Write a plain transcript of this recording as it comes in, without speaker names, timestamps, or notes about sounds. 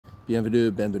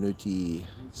Bienvenue, benvenuti,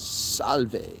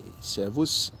 salve,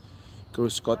 servus,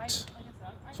 grüß Gott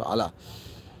für alle.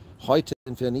 Heute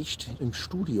sind wir nicht im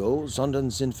Studio, sondern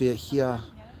sind wir hier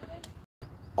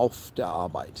auf der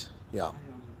Arbeit. Ja,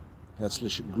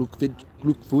 herzlichen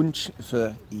Glückwunsch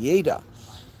für jeder.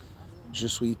 Je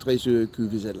suis très heureux que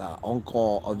vous êtes là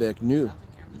encore avec nous.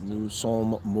 Nous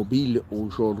sommes mobiles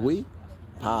aujourd'hui,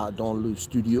 pas dans le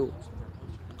studio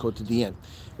quotidien.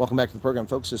 Welcome back to the program,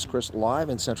 folks. This is Chris live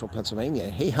in central Pennsylvania.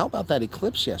 Hey, how about that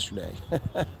eclipse yesterday?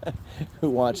 Who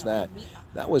watched that?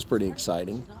 That was pretty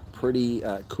exciting, pretty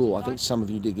cool. I think some of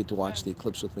you did get to watch the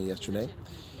eclipse with me yesterday.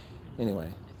 Anyway,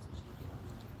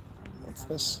 what's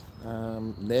this?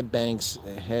 Ned Banks,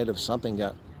 head of something,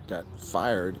 got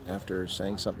fired after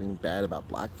saying something bad about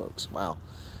black folks. Wow,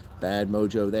 bad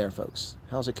mojo there, folks.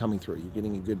 How's it coming through? You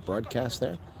getting a good broadcast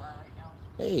there?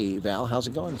 Hey, Val, how's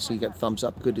it going? So you got thumbs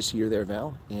up. Good to see you there,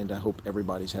 Val. And I hope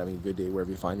everybody's having a good day wherever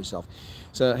you find yourself.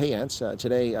 So, hey, Ants,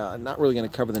 today, not really going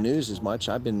to cover the news as much.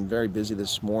 I've been very busy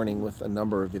this morning with a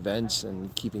number of events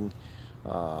and keeping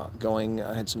going.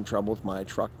 I had some trouble with my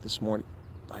truck this morning.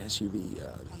 My SUV, the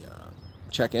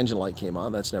check engine light came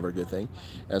on. That's never a good thing.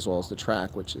 As well as the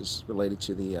track, which is related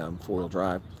to the four-wheel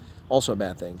drive. Also a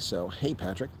bad thing. So, hey,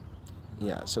 Patrick.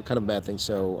 Yeah, so kind of a bad thing.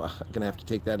 So I'm going to have to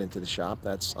take that into the shop.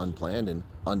 That's unplanned and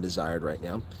undesired right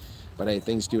now. But hey,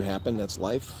 things do happen. That's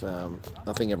life.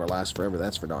 Nothing ever lasts forever.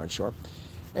 That's for darn sure.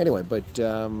 Anyway, but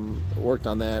worked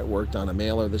on that. Worked on a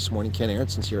mailer this morning. Ken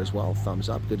Aronson's here as well. Thumbs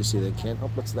up. Good to see that, Ken. Oh,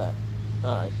 what's that?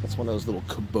 All right, that's one of those little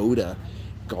Kubota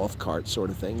golf cart sort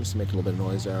of things. Making a little bit of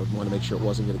noise there. I want to make sure it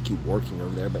wasn't going to keep working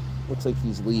over there, but looks like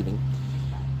he's leaving.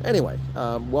 Anyway,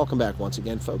 welcome back once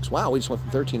again, folks. Wow, we just went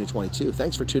from 13 to 22.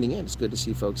 Thanks for tuning in. It's good to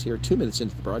see folks here. 2 minutes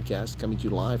into the broadcast, coming to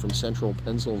you live from central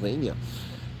Pennsylvania.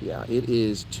 Yeah, it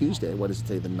is Tuesday. What is it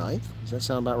today? The 9th? Does that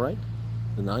sound about right?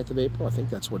 The 9th of April? I think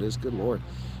that's what it is. Good Lord.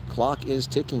 Clock is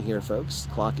ticking here, folks.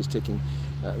 Clock is ticking.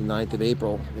 9th of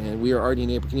April, and we are already in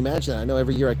April. Can you imagine that? I know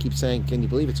every year I keep saying, can you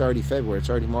believe it's already February?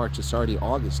 It's already March. It's already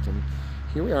August. And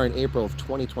here we are in April of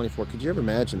 2024. Could you ever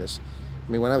imagine this?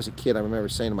 I mean, when I was a kid, I remember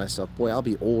saying to myself, boy, I'll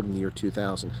be old in the year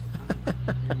 2000.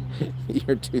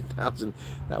 Year 2000.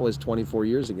 That was 24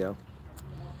 years ago.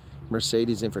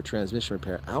 Mercedes in for transmission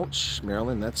repair. Ouch,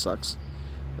 Marilyn, that sucks.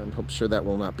 I'm sure that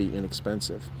will not be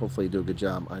inexpensive. Hopefully you do a good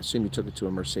job. I assume you took it to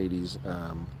a Mercedes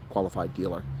qualified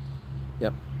dealer.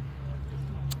 Yep.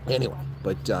 Anyway,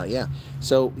 but yeah.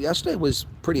 So yesterday was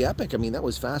pretty epic. I mean, that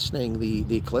was fascinating,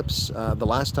 the eclipse. The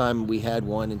last time we had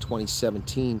one in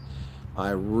 2017,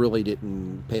 I really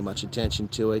didn't pay much attention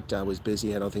to it. I was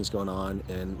busy, had other things going on,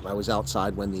 and I was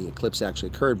outside when the eclipse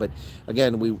actually occurred. But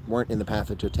again, we weren't in the path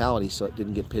of totality, so it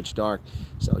didn't get pitch dark.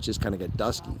 So it just kind of got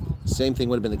dusky. Same thing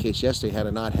would have been the case yesterday had I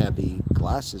not had the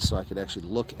glasses, so I could actually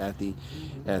look at the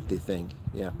thing.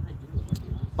 Yeah.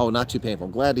 Oh, not too painful.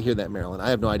 I'm glad to hear that, Marilyn. I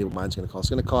have no idea what mine's going to cost. It's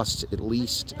going to cost at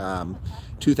least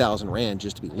 2,000 Rand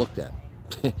just to be looked at.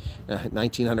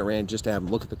 1,900 Rand just to have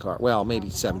them look at the car. Well, maybe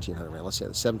 1,700 Rand. Let's say that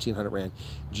 1,700 Rand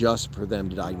just for them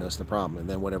to diagnose the problem, and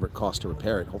then whatever it costs to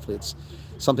repair it. Hopefully, it's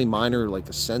something minor like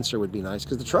a sensor would be nice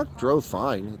because the truck drove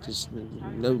fine. It just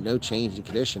no change in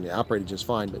condition. It operated just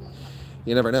fine, but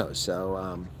you never know.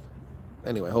 So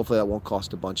anyway, hopefully that won't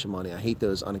cost a bunch of money. I hate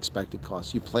those unexpected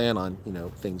costs. You plan on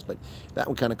things, but that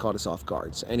one kind of caught us off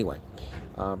guard. So anyway.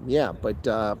 Yeah, but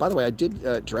by the way, I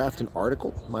did draft an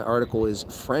article. My article is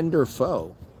Friend or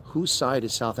Foe? Whose side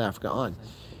is South Africa on?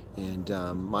 And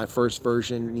my first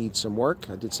version needs some work.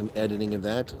 I did some editing of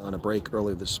that on a break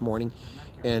earlier this morning.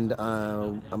 And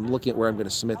I'm looking at where I'm going to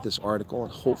submit this article,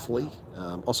 and hopefully,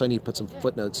 also I need to put some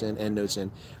footnotes in, endnotes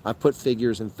in. I put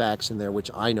figures and facts in there, which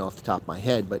I know off the top of my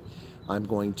head, but I'm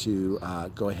going to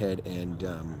go ahead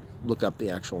and look up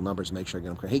the actual numbers and make sure I get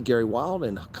them correct. Hey, Gary Wild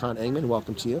and Hakan Engman,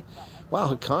 welcome to you.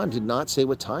 Wow, Hakan did not say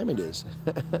what time it is.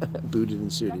 Booted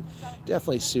and suited.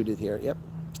 Definitely suited here, yep.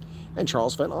 And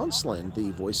Charles Van Onsland,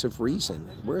 the voice of reason.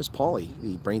 Where's Paulie,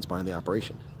 the brains behind the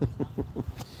operation?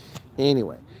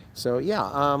 Anyway, so yeah,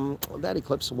 that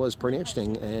eclipse was pretty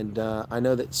interesting, and I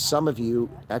know that some of you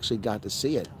actually got to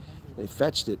see it. They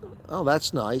fetched it. Oh,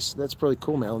 that's nice. That's pretty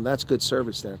cool, Marilyn. That's good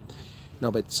service there.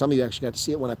 No, but some of you actually got to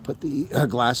see it when I put the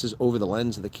glasses over the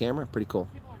lens of the camera. Pretty cool.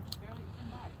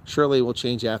 Surely it will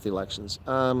change after the elections.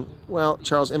 Well,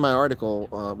 Charles, in my article,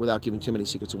 without giving too many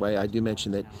secrets away, I do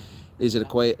mention that is it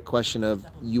a question of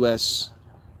U.S.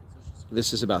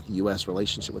 This is about the U.S.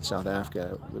 relationship with South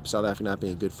Africa. South Africa not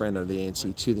being a good friend of the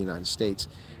ANC to the United States.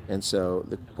 And so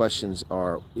the questions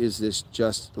are, is this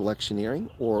just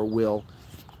electioneering, or will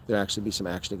there actually be some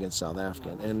action against South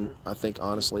Africa? And I think,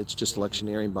 honestly, it's just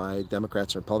electioneering by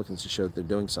Democrats and Republicans to show that they're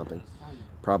doing something.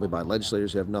 probably by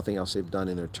legislators who have nothing else they've done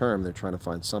in their term. They're trying to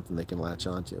find something they can latch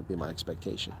onto, would be my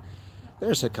expectation.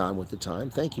 There's Hakan with the time.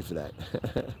 Thank you for that.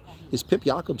 Is Pip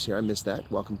Jacobs here? I missed that.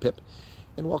 Welcome, Pip.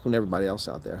 And welcome to everybody else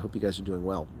out there. I hope you guys are doing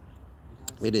well.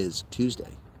 It is Tuesday,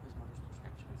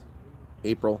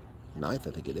 April 9th,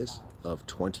 I think it is, of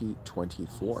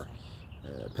 2024.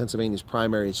 Pennsylvania's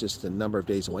primary is just a number of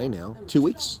days away now. 2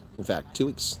 weeks. In fact, 2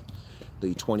 weeks.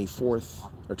 The 24th,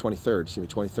 or 23rd, excuse me,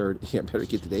 23rd, yeah, I better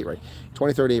get the date right.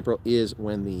 23rd April is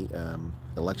when the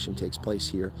election takes place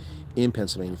here in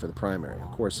Pennsylvania for the primary.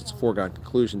 Of course, it's a foregone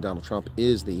conclusion. Donald Trump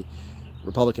is the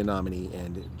Republican nominee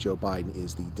and Joe Biden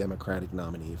is the Democratic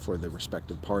nominee for the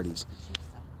respective parties.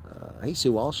 Hey,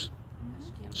 Sue Walsh.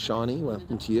 Shawnee,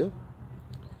 welcome to you.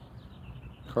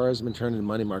 Cars have been turned into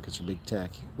money markets for big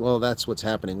tech. Well, that's what's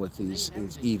happening with these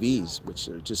EVs, which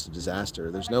are just a disaster.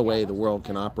 There's no way the world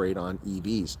can operate on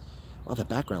EVs. Well, the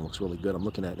background looks really good. I'm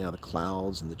looking at now the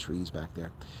clouds and the trees back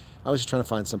there. I was just trying to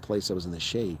find some place that was in the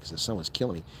shade because the sun was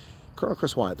killing me. Colonel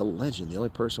Chris Wyatt, the legend, the only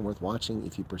person worth watching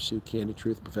if you pursue candid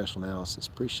truth and professional analysis.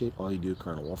 Appreciate all you do,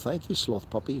 Colonel. Well, thank you, Sloth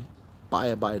Puppy. Buy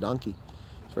a donkey.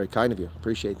 It's very kind of you.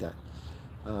 Appreciate that.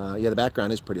 Yeah, the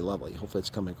background is pretty lovely. Hopefully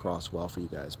it's coming across well for you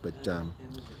guys. But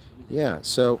yeah,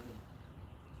 so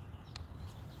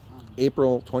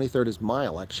April 23rd is my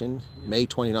election. May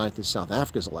 29th is South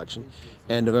Africa's election.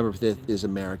 And November 5th is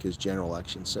America's general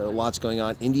election. So lots going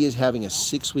on. India is having a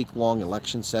 6-week-long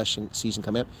election season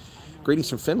coming up. Greetings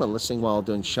from Finland, listening while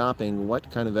doing shopping. What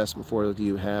kind of investment portfolio do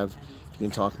you have? You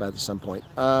can talk about it at some point.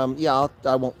 Yeah,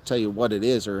 I won't tell you what it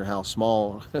is or how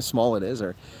small it is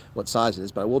or what size it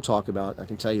is, but I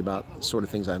can tell you about the sort of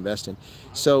things I invest in.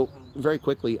 So very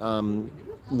quickly,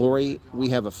 Lori, we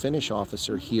have a Finnish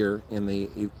officer here in the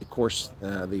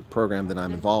program that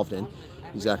I'm involved in.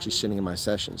 He's actually sitting in my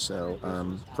session. So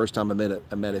first time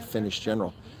I met a Finnish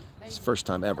general. It's the first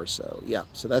time ever. So yeah,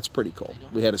 so that's pretty cool.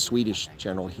 We had a Swedish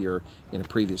general here in a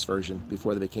previous version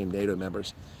before they became NATO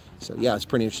members. So yeah, it's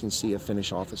pretty interesting to see a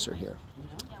Finnish officer here.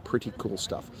 Pretty cool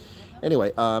stuff.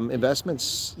 Anyway,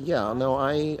 investments. Yeah, no,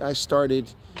 I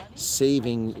started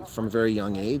saving from a very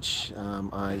young age.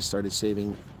 I started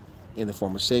saving in the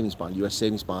form of savings bond, U.S.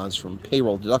 savings bonds from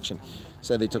payroll deduction.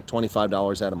 So they took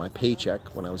 $25 out of my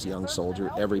paycheck when I was a young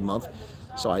soldier every month.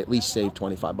 So I at least saved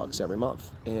 $25 every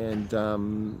month. And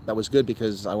that was good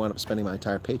because I wound up spending my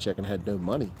entire paycheck and had no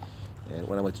money. And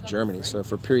when I went to Germany, so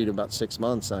for a period of about 6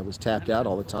 months, I was tapped out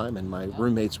all the time, and my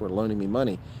roommates were loaning me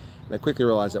money. And I quickly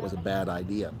realized that was a bad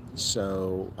idea.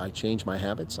 So I changed my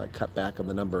habits. I cut back on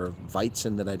the number of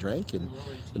Weizen that I drank and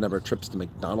the number of trips to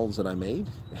McDonald's that I made,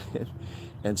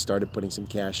 and started putting some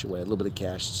cash away, a little bit of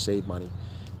cash to save money.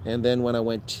 And then when I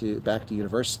went back to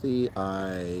university,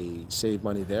 I saved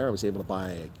money there. I was able to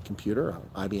buy a computer,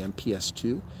 an IBM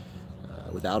PS2.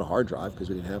 Without a hard drive, because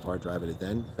we didn't have a hard drive at it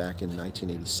then, back in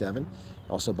 1987.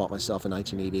 Also bought myself in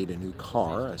 1988 a new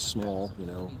car, a small,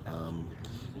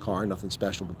 car, nothing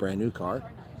special, but brand new car.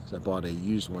 So I bought a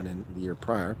used one in the year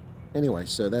prior. Anyway,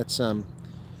 so that's what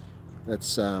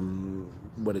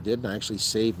it did, and I actually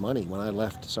saved money. When I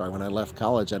left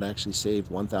college, I'd actually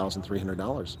saved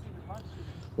 $1,300.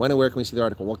 When and where can we see the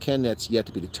article? Well, Ken, that's yet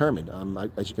to be determined.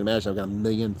 As you can imagine, I've got a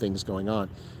million things going on.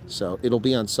 So it'll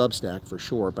be on Substack for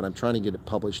sure, but I'm trying to get it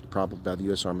published probably by the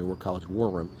U.S. Army War College War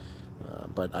Room.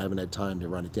 But I haven't had time to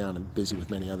run it down. I'm busy with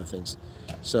many other things.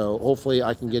 So hopefully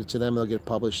I can get it to them. They'll get it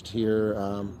published here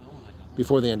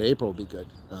before the end of April will be good.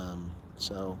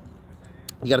 So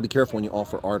you got to be careful when you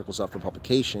offer articles up for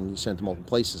publication. You send to multiple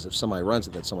places. If somebody runs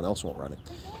it, then someone else won't run it.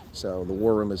 So the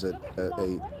War Room is a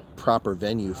proper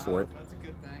venue for it.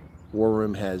 War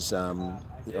Room has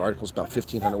articles about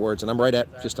 1,500 words, and I'm right at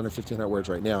just under 1,500 words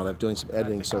right now, and I'm doing some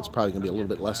editing, so it's probably going to be a little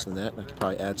bit less than that, and I could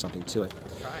probably add something to it.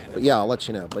 But yeah, I'll let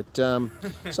you know. But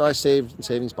so I saved in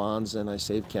savings bonds, and I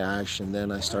saved cash, and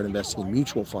then I started investing in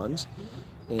mutual funds,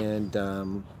 and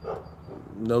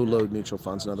no-load mutual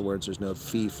funds. In other words, there's no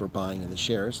fee for buying in the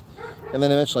shares. And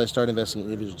then eventually I started investing in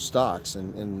individual stocks,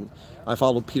 and I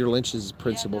followed Peter Lynch's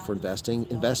principle for investing.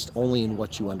 Invest only in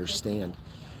what you understand.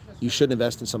 You shouldn't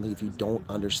invest in something if you don't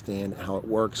understand how it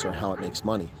works or how it makes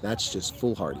money. That's just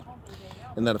foolhardy.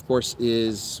 And that, of course,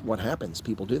 is what happens.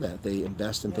 People do that. They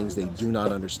invest in things they do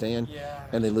not understand,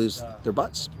 and they lose their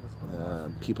butts.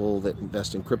 People that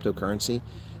invest in cryptocurrency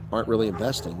aren't really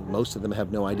investing. Most of them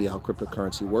have no idea how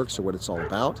cryptocurrency works or what it's all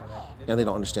about, and they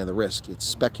don't understand the risk. It's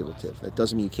speculative. That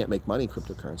doesn't mean you can't make money in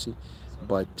cryptocurrency,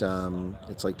 but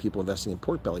it's like people investing in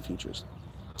pork belly futures.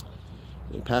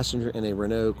 A passenger in a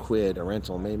Renault Kwid, a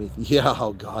rental, made me, yeah,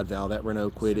 oh God, Val, that Renault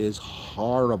Kwid is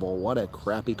horrible. What a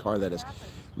crappy car that is.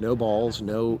 No balls,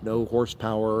 no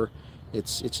horsepower.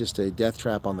 It's just a death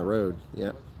trap on the road.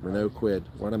 Yeah, Renault Kwid.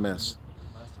 What a mess.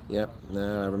 Yep,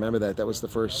 no, I remember that. That was the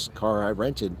first car I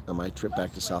rented on my trip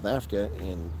back to South Africa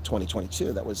in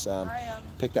 2022. That was,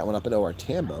 picked that one up at OR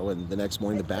Tambo, and the next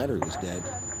morning the battery was dead.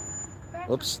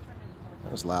 Whoops,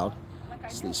 that was loud.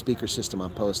 It's the speaker system on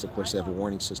post. Of course, they have a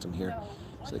warning system here,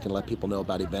 so they can let people know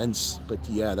about events. But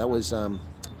yeah, that was,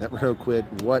 that Renault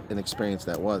Kwid, what an experience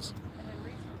that was.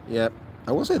 Yep.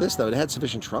 I will say this, though, it had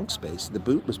sufficient trunk space. The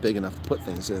boot was big enough to put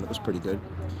things in. It was pretty good.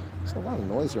 There's a lot of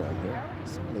noise around here.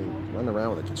 Somebody running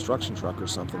around with a construction truck or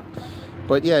something.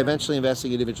 But yeah, eventually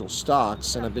investing in individual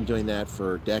stocks, and I've been doing that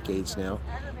for decades now.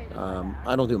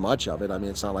 I don't do much of it. I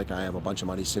mean, it's not like I have a bunch of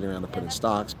money sitting around to put in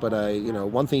stocks, but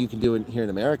one thing you can do here in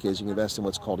America is you can invest in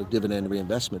what's called a dividend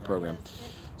reinvestment program.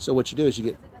 So what you do is you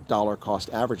get dollar cost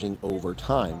averaging over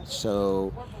time.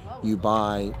 So you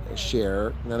buy a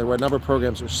share. Now, there were a number of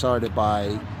programs that were started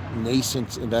by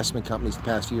nascent investment companies the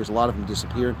past few years. A lot of them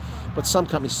disappeared, but some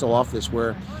companies still offer this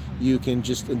where you can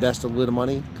just invest a little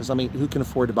money. Because, I mean, who can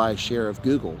afford to buy a share of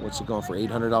Google? What's it going for,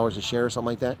 $800 a share or something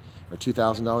like that? Or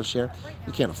 $2,000 a share?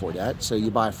 You can't afford that. So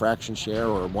you buy a fraction share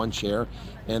or one share,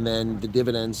 and then the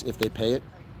dividends, if they pay it.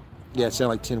 Yeah, it sounded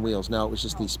like tin wheels. No, it was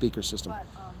just the speaker system.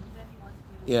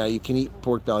 Yeah, you can eat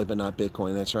pork belly, but not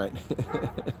Bitcoin. That's right.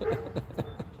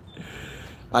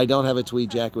 I don't have a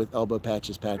tweed jacket with elbow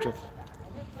patches, Patrick.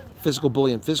 Physical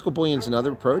bullion. Physical bullion is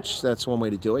another approach. That's one way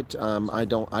to do it. I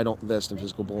don't invest in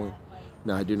physical bullion.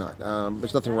 No, I do not.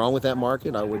 There's nothing wrong with that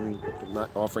market. I'm not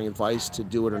offering advice to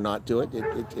do it or not do it.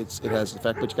 It has an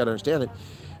effect, but you got to understand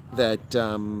that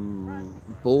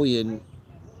bullion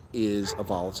is a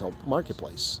volatile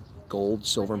marketplace. Gold,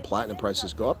 silver, and platinum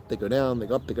prices go up, they go down, they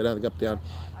go up, they go down, they go up,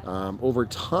 down. Over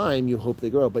time, you hope they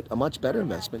grow, but a much better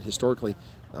investment historically,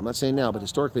 I'm not saying now, but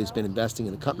historically it's been investing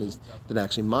in the companies that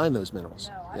actually mine those minerals,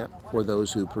 yeah, for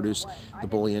those who produce the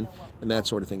bullion and that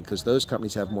sort of thing, because those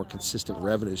companies have more consistent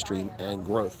revenue stream and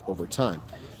growth over time,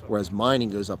 whereas mining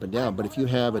goes up and down. But if you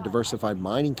have a diversified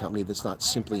mining company that's not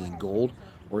simply in gold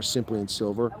or simply in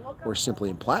silver or simply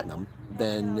in platinum,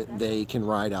 then they can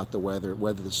ride out the weather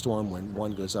the storm when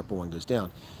one goes up or one goes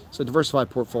down. So diversified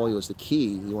portfolio is the key.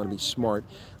 You want to be smart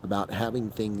about having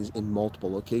things in multiple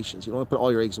locations. You don't want to put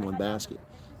all your eggs in one basket.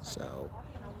 So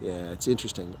yeah, it's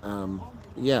interesting.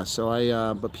 Yeah,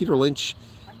 so but Peter Lynch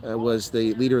was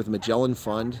the leader of the Magellan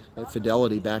Fund at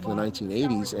Fidelity back in the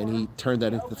 1980s, and he turned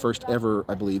that into the first ever,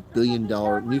 I believe,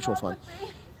 billion-dollar mutual fund.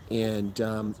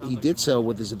 And he did so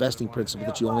with his investing principle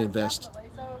that you only invest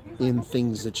in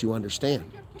things that you understand.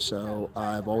 So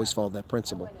I've always followed that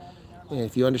principle. And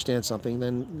if you understand something,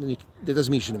 then that doesn't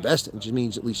mean you should invest in it. It just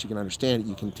means at least you can understand it.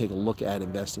 You can take a look at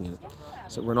investing in it.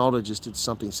 So Ronaldo just did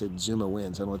something, said Zuma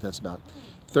wins. I don't know what that's about.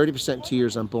 30% in 2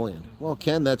 years on bullion. Well,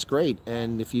 Ken, that's great.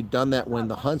 And if you'd done that when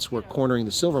the Hunts were cornering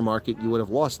the silver market, you would have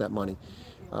lost that money.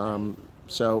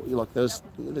 So look, you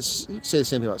can say the same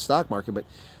thing about the stock market, but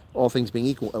all things being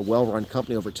equal, a well-run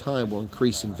company over time will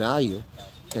increase in value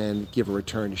and give a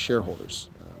return to shareholders.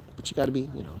 But you got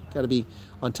to be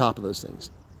on top of those things.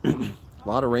 A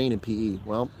lot of rain in PE.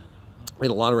 Well, we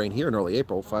had a lot of rain here in early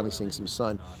April, finally seeing some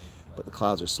sun, but the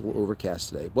clouds are still overcast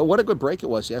today. Well, what a good break it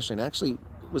was yesterday, and actually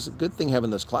it was a good thing having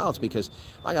those clouds because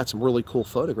I got some really cool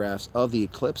photographs of the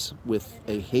eclipse with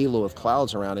a halo of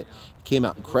clouds around it. It came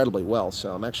out incredibly well,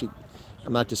 so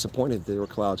I'm not disappointed that there were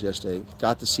clouds yesterday.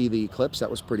 Got to see the eclipse,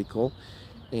 that was pretty cool,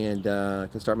 and I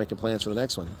can start making plans for the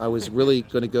next one. I was really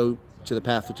going to go to the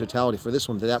path of totality for this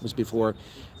one, but that was before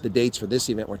the dates for this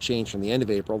event were changed from the end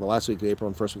of April, the last week of April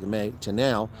and first week of May, to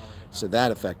now. So that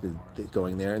affected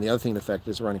going there. And the other thing that affected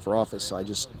is running for office, so I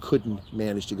just couldn't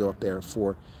manage to go up there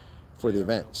for the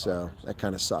event. So that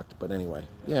kind of sucked. But anyway,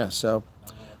 yeah, so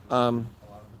well,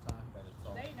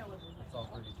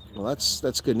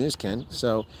 that's good news, Ken.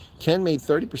 So Ken made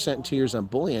 30% in 2 years on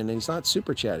bullion, and he's not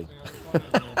super chatty.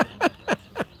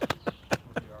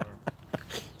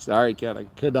 Sorry, Ken, I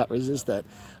could not resist that.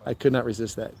 I could not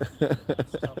resist that.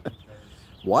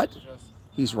 What?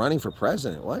 He's running for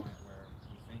president. What?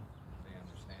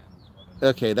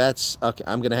 Okay, okay.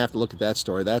 I'm going to have to look at that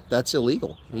story. That's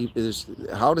illegal.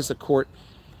 How does the court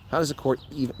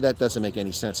even, that doesn't make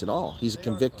any sense at all. He's a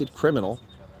convicted criminal,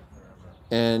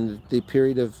 and the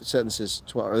period of sentence is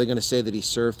 12. Are they going to say that he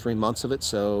served 3 months of it?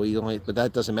 So but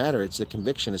that doesn't matter. It's a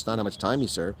conviction. It's not how much time he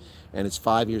served, and it's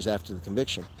 5 years after the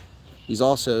conviction. He's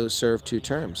also served 2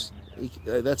 terms.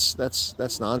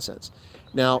 That's nonsense.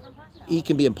 Now, he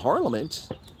can be in Parliament.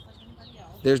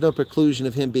 There's no preclusion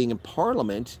of him being in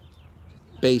Parliament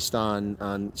based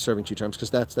on serving 2 terms, because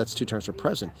that's 2 terms for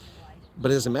president.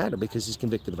 But it doesn't matter because he's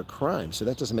convicted of a crime. So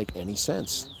that doesn't make any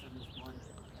sense.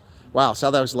 Wow,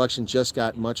 South Africa's election just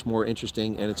got much more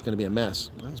interesting, and it's going to be a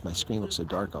mess. Why does my screen look so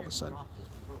dark all of a sudden?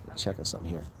 checking something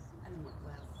here.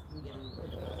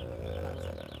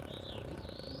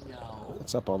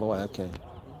 It's up all the way. Okay.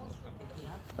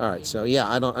 All right. So yeah,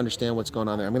 I don't understand what's going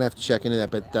on there. I'm gonna have to check into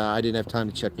that, but I didn't have time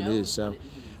to check the news, so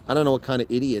I don't know what kind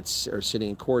of idiots are sitting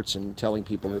in courts and telling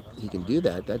people that he can do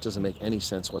that. That doesn't make any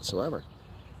sense whatsoever.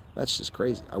 That's just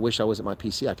crazy. I wish I was at my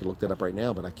PC. I could look that up right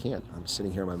now, but I can't. I'm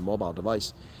sitting here on my mobile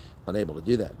device, unable to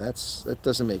do that. That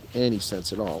doesn't make any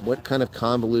sense at all. What kind of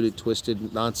convoluted,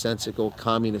 twisted, nonsensical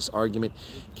communist argument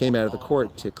came out of the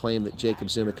court to claim that Jacob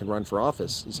Zuma can run for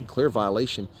office? He's in clear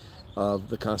violation of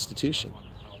the Constitution.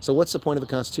 So what's the point of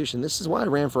the Constitution? This is why I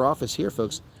ran for office here,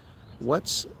 folks.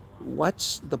 What's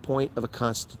the point of a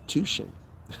Constitution?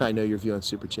 I know you're viewing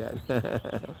Super Chat.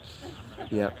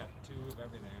 Yeah.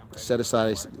 Set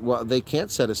aside. Well, they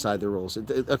can't set aside the rules.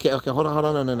 Okay, hold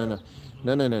on.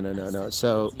 No.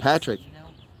 So, Patrick,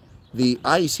 the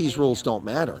IEC's rules don't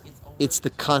matter. It's the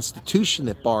Constitution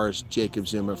that bars Jacob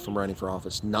Zuma from running for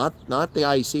office, not the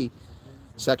IEC.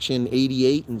 Section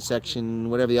 88 and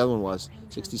section whatever the other one was,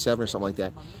 67 or something like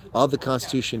that, of the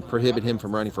Constitution prohibit him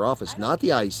from running for office, not the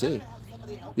IEC.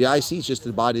 The IEC is just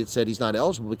the body that said he's not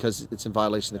eligible because it's in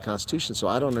violation of the Constitution. So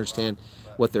I don't understand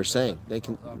what they're saying.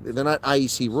 They're not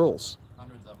IEC rules.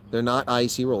 They're not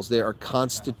IEC rules. They are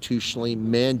constitutionally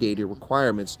mandated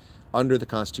requirements under the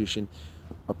Constitution,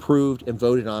 approved and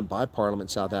voted on by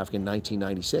Parliament in South Africa in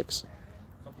 1996.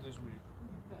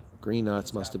 Green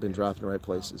knots must have been dropped in the right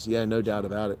places. Yeah, no doubt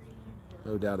about it.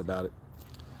 No doubt about it.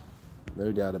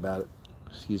 No doubt about it.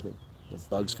 Excuse me. There's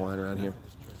bugs flying around here.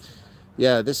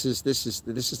 Yeah, this is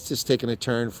just taking a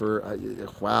turn for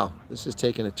wow. This is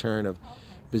taking a turn of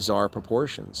bizarre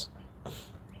proportions.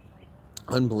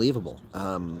 Unbelievable.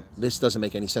 This doesn't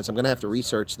make any sense. I'm going to have to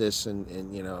research this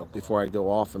and you know, before I go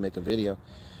off and make a video,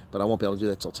 but I won't be able to do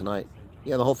that till tonight.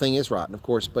 Yeah, the whole thing is rotten, of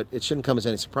course, but it shouldn't come as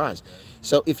any surprise.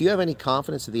 So if you have any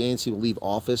confidence that the ANC will leave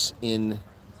office in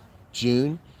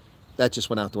June, that just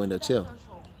went out the window too.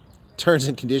 Terms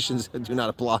and conditions do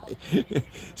not apply.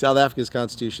 South Africa's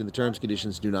constitution, the terms and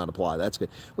conditions do not apply. That's good.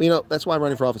 Well, you know, that's why I'm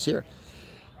running for office here.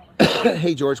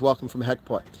 Hey, George, welcome from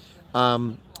Heckpot.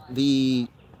 The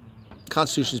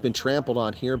Constitution has been trampled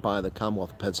on here by the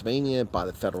Commonwealth of Pennsylvania, by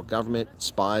the federal government. It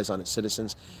spies on its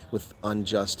citizens with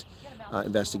unjust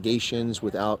investigations,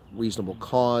 without reasonable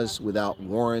cause, without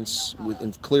warrants,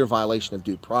 in clear violation of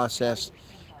due process.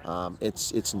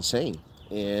 It's insane.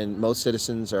 And most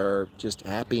citizens are just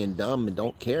happy and dumb and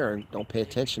don't care and don't pay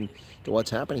attention to what's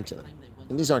happening to them.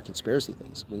 And these aren't conspiracy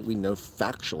things. We know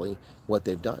factually what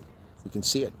they've done. We can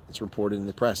see it. It's reported in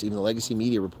the press. Even the legacy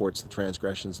media reports the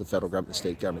transgressions of the federal government and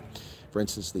state government. For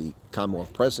instance, the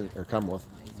Commonwealth president or Commonwealth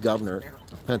governor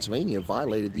of Pennsylvania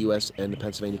violated the U.S. and the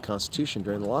Pennsylvania Constitution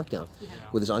during the lockdown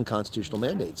with his unconstitutional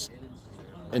mandates,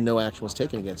 and no action was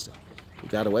taken against him. He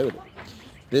got away with it.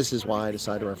 This is why I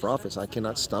decided to run for office. I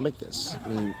cannot stomach this. I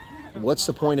mean, what's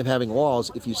the point of having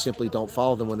laws if you simply don't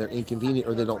follow them when they're inconvenient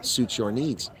or they don't suit your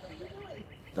needs?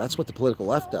 That's what the political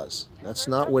left does. That's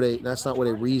not what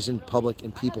a reasoned public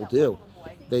and people do.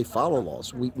 They follow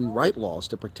laws. We write laws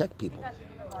to protect people.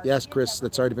 Yes, Chris,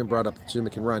 that's already been brought up. Zuma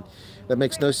can run. That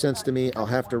makes no sense to me. I'll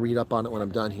have to read up on it when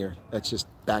I'm done here. That's just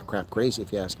backcrap crazy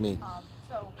if you ask me.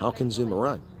 How can Zuma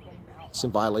run? It's in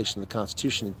violation of the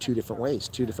Constitution in two different ways,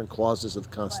 two different clauses of the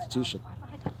Constitution.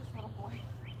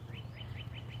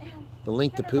 The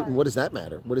link to Putin, what does that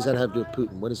matter? What does that have to do with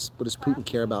Putin? What does Putin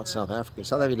care about South Africa?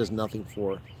 South Africa does nothing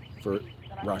for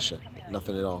Russia,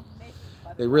 nothing at all.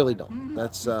 They really don't.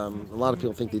 That's a lot of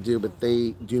people think they do, but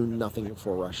they do nothing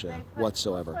for Russia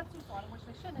whatsoever.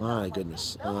 My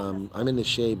goodness. I'm in the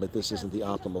shade, but this isn't the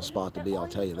optimal spot to be, I'll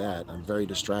tell you that. I'm very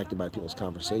distracted by people's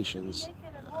conversations.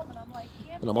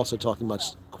 And I'm also talking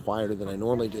much quieter than I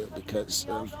normally do because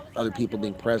of other people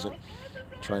being present.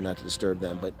 Try not to disturb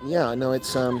them. But yeah, no,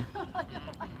 it's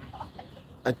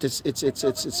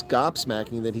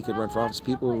gobsmacking that he could run for office.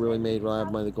 People who really made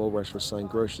reliable money, the gold rush, were selling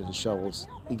groceries and shovels.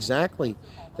 Exactly.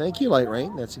 Thank you, Light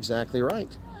Rain. That's exactly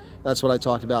right. That's what I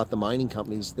talked about, the mining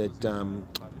companies that are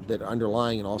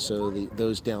underlying and also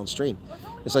those downstream.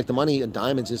 It's like the money in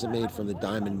diamonds isn't made from the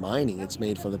diamond mining. It's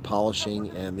made from the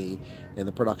polishing and the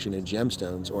production of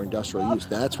gemstones or industrial use.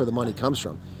 That's where the money comes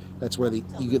from. That's where the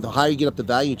higher you get up the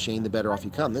value chain, the better off you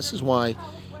come. This is why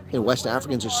West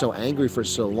Africans are so angry for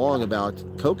so long about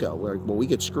cocoa, where, well, we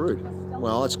get screwed.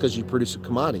 Well, it's because you produce a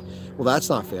commodity. Well, that's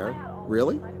not fair.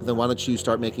 Really? Then why don't you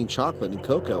start making chocolate and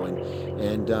cocoa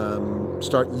and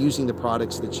start using the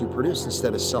products that you produce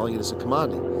instead of selling it as a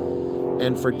commodity?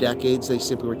 And for decades, they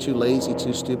simply were too lazy,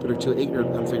 too stupid, or too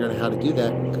ignorant on figuring out how to do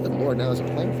that. Good Lord, now there's a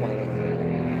plane flying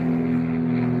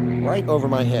over. Right over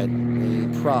my head.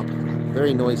 A prop.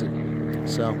 Very noisy.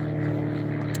 So,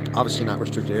 Obviously not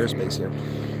restricted airspace here.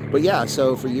 But yeah,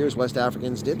 so for years West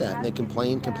Africans did that, and they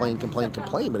complain,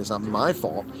 but it's not my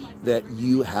fault that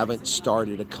you haven't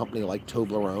started a company like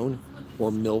Toblerone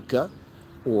or Milka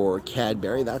or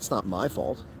Cadbury. That's not my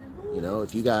fault. You know,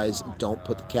 if you guys don't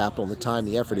put the capital and the time,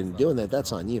 the effort into doing that,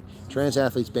 that's on you. Trans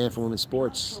athletes banned from women's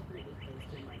sports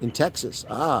in Texas.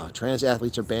 Trans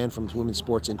athletes are banned from women's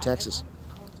sports in Texas.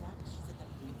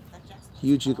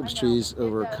 Huge eucalyptus trees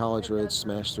over college roads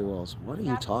smashed through walls. What are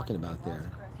you talking about there?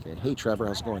 Okay. Hey, Trevor,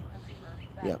 how's it going?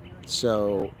 Yeah.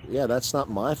 So, yeah, that's not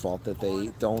my fault that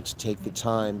they don't take the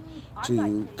time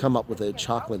to come up with a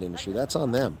chocolate industry. That's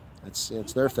on them. It's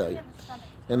their failure.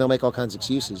 And they'll make all kinds of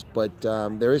excuses. But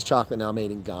there is chocolate now made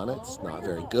in Ghana. It's not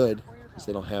very good because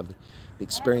they don't have the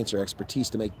experience or expertise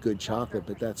to make good chocolate.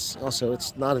 But that's also,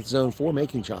 it's not a zone for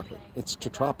making chocolate. It's to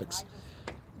tropics.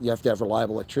 You have to have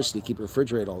reliable electricity, keep it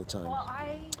refrigerated all the time.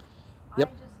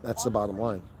 Yep, that's the bottom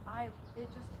line.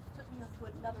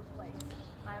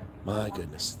 My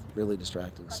goodness, really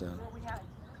distracting sound.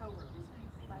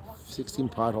 16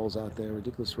 potholes out there,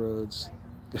 ridiculous roads.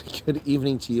 Good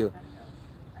evening to you.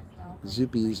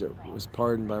 Zuppies was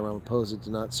pardoned by Ramaphosa,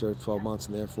 did not serve 12 months,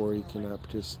 and therefore he cannot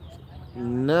participate.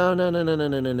 No.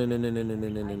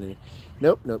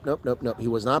 Nope. He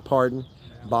was not pardoned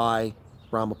by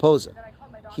Ramaphosa.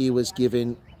 He was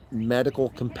given medical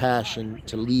compassion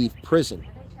to leave prison,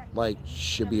 like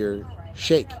Shabir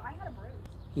Sheikh.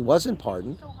 He wasn't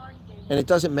pardoned, and it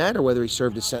doesn't matter whether he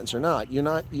served his sentence or not. You're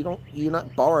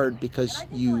not barred because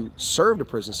you served a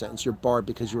prison sentence. You're barred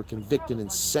because you were convicted and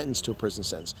sentenced to a prison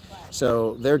sentence.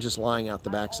 So they're just lying out the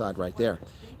backside right there.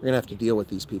 You're gonna have to deal with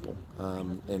these people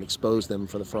and expose them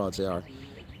for the frauds they are.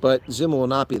 But Zuma will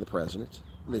not be the president.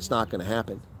 It's not going to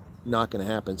happen. Not going to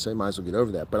happen. So you might as well get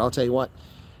over that. But I'll tell you what.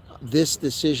 This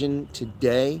decision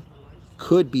today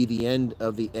could be the end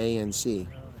of the ANC.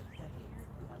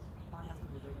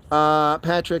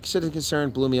 Patrick, citizen concern,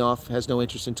 blew me off, has no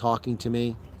interest in talking to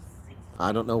me.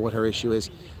 I don't know what her issue is.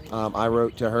 I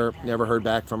wrote to her, never heard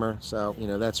back from her. So, you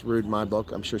know, that's rude in my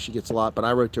book. I'm sure she gets a lot. But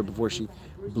I wrote to her before she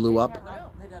blew up.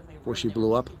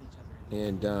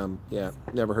 And, yeah,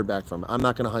 never heard back from her. I'm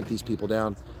not going to hunt these people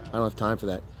down. I don't have time for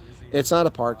that. It's not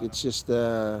a park. It's just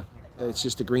a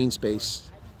green space.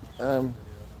 No.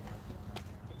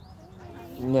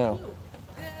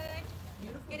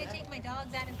 Gonna take my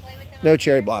dogs out and play with them. No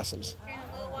cherry blossoms. In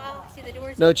a little while. See the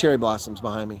doors No open? cherry blossoms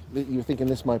behind me. You're thinking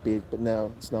this might be, but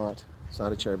no, it's not. It's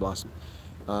not a cherry blossom.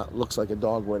 Looks like a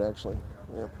dogwood, actually.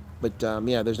 Yeah. But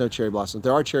yeah, there's no cherry blossoms.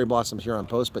 There are cherry blossoms here on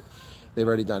post, but they've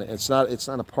already done it. It's not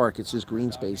a park. It's just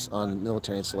green space on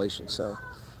military installations. So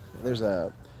there's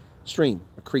a stream,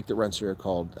 a creek that runs through here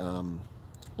called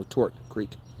Latort Creek.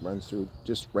 Runs through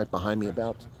just right behind me,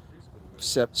 about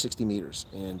 60 meters,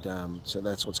 and so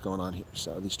that's what's going on here.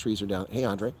 So these trees are down. Hey,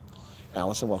 Andre,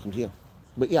 Allison, welcome to you.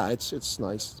 But yeah, it's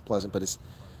nice, it's pleasant, but it's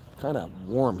kind of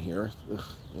warm here. Ugh,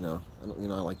 you know,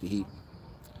 I like the heat.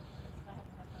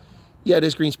 Yeah, it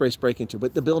is green space breaking too,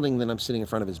 but the building that I'm sitting in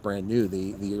front of is brand new.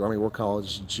 The Army War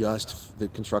College the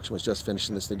construction was just finished,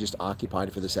 and they just occupied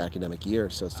it for this academic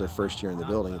year, so it's their first year in the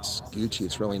building. It's Gucci,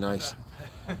 it's really nice.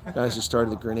 Guys who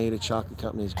started the Grenada Chocolate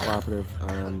Company's cooperative,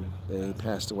 they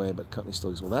passed away, but the company still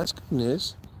exists. Well, that's good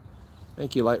news.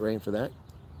 Thank you, Light Rain, for that.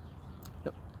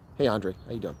 Yep. Hey, Andre,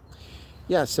 how you doing?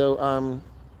 Yeah, so,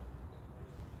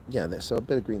 yeah, so a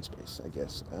bit of green space, I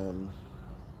guess.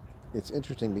 It's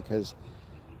interesting because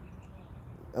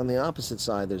on the opposite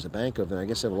side, there's a bank over there. I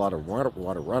guess they have a lot of water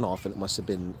runoff, and it must have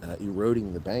been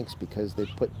eroding the banks because they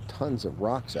put tons of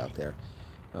rocks out there.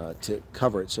 To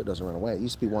cover it so it doesn't run away. It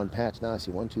used to be one patch. Now I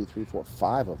see 1, 2, 3, 4,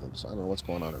 5 of them. So I don't know what's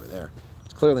going on over there.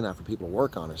 It's clearly not for people to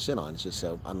work on or sit on. It's just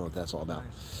so I don't know what that's all about.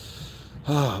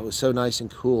 Oh, it was so nice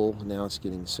and cool. Now it's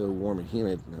getting so warm and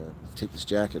humid. Take this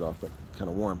jacket off, but kind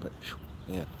of warm. But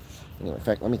yeah. Anyway, in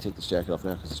fact, let me take this jacket off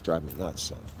now because it's driving me nuts.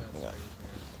 So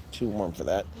too warm for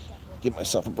that. Give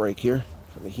myself a break here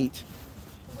from the heat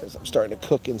because I'm starting to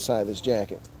cook inside this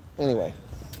jacket. Anyway.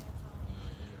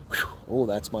 Oh,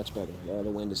 that's much better. Yeah,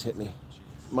 the wind has hit me.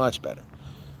 Much better.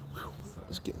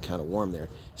 It's getting kind of warm there.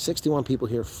 61 people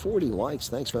here, 40 likes.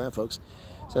 Thanks for that, folks.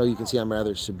 So you can see I'm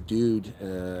rather subdued,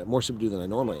 more subdued than I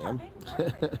normally am.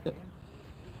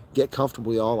 Get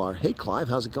comfortable, we all are. Hey, Clive,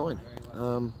 how's it going?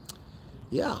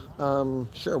 Yeah,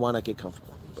 sure, why not get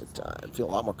comfortable? But I feel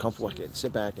a lot more comfortable. I can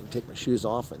sit back and take my shoes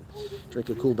off and drink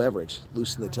a cool beverage,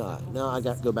 loosen the tie. Now I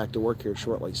got to go back to work here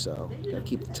shortly, so got to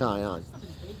keep the tie on.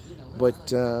 But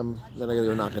then I got to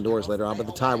go knock on doors later on. But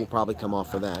the tie will probably come off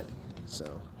for that.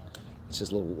 So It's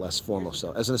just a little less formal.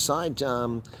 So as an aside,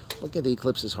 look at the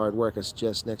eclipse's hard work. I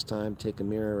suggest next time take a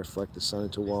mirror, reflect the sun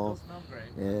into a wall,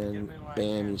 and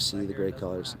bam, you see the great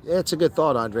colors. Yeah, it's a good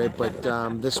thought, Andre, but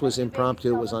this was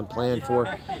impromptu. It was unplanned for.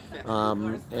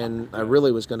 And I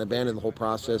really was going to abandon the whole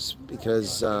process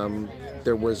because you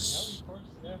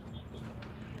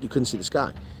couldn't see the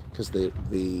sky because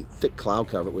the thick cloud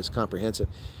cover was comprehensive.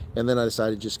 And then I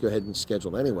decided to just go ahead and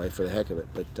schedule it anyway for the heck of it.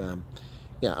 But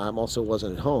yeah, I also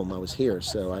wasn't at home. I was here,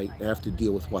 so I have to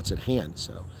deal with what's at hand.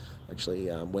 So actually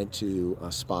went to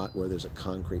a spot where there's a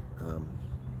concrete,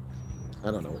 I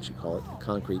don't know what you call it,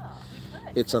 concrete.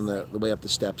 It's on the way up the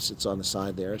steps. It's on the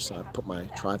side there, so I put my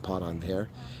tripod on there.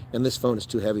 And this phone is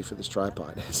too heavy for this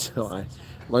tripod, so I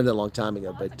learned it a long time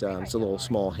ago, but it's a little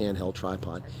small handheld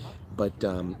tripod. But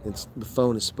the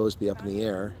phone is supposed to be up in the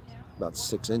air about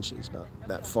 6 inches, about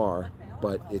that far,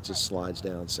 but it just slides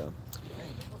down. So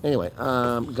anyway,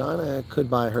 Ghana could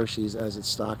buy Hershey's as its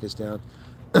stock is down.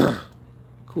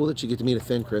 Cool that you get to meet a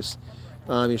Finn, Chris.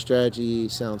 Your strategy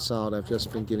sounds solid. I've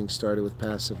just been getting started with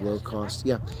passive low cost.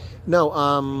 Yeah, no,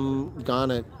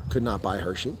 Ghana could not buy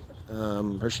Hershey.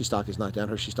 Hershey stock is not down.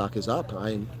 Hershey stock is up.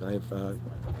 I have a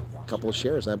couple of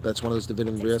shares. That's one of those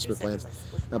dividend reinvestment plans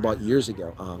I bought years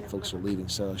ago. Folks are leaving,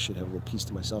 so I should have a little piece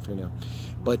to myself here now.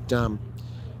 But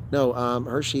no,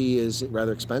 Hershey is a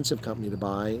rather expensive company to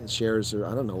buy. Shares are,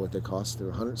 I don't know what they cost.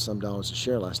 They're $100-some a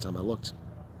share last time I looked.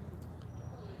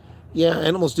 Yeah,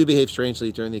 animals do behave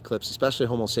strangely during the eclipse, especially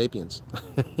Homo sapiens.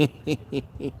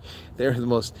 They're the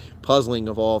most puzzling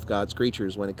of all of God's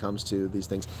creatures when it comes to these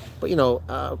things. But, you know,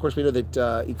 of course, we know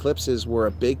that eclipses were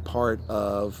a big part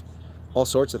of all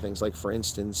sorts of things. Like, for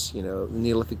instance, you know,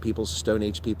 Neolithic peoples, Stone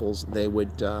Age peoples, they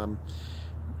would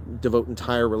devote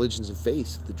entire religions of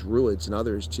faith, the Druids and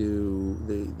others, to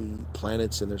the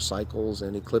planets and their cycles,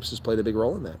 and eclipses played a big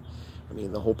role in that. I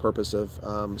mean, the whole purpose of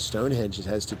Stonehenge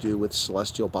has to do with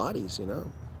celestial bodies, you know,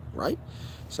 right?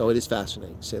 So it is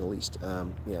fascinating, to say the least.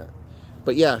 Yeah.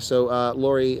 But yeah, so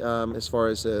Lori, as far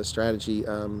as strategy,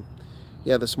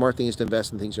 yeah, the smart thing is to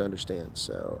invest in things you understand.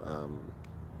 So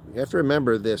you have to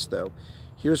remember this, though.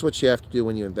 Here's what you have to do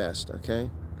when you invest, okay?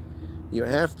 You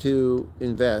have to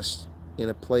invest in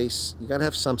a place, you got to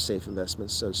have some safe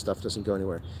investments so stuff doesn't go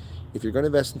anywhere. If you're going to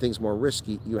invest in things more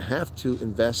risky, you have to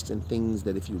invest in things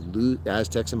that if you lose,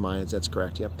 Aztecs and Mayans, that's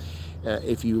correct, yep.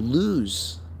 If you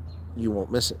lose, you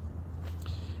won't miss it.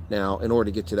 Now, in order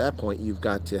to get to that point, you've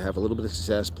got to have a little bit of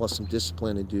success plus some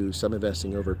discipline and do some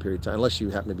investing over a period of time, unless you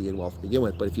happen to be in wealth to begin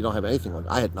with. But if you don't have anything, like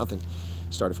I had nothing,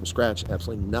 started from scratch,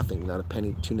 absolutely nothing, not a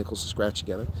penny, 2 nickels to scratch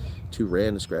together, 2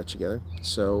 rand to scratch together.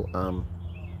 So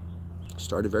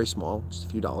started very small, just a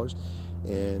few dollars,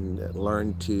 and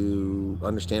learned to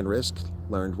understand risk,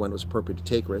 learned when it was appropriate to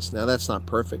take risks. Now, that's not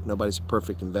perfect. Nobody's a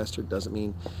perfect investor. Doesn't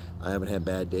mean I haven't had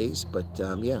bad days, but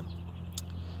yeah.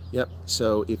 Yep,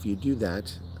 so if you do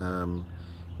that,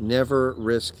 never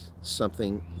risk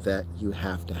something that you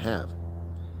have to have.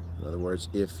 In other words,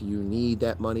 if you need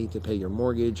that money to pay your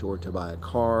mortgage or to buy a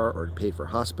car or to pay for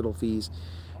hospital fees,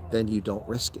 then you don't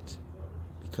risk it,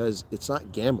 because it's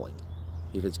not gambling.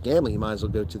 If it's gambling, you might as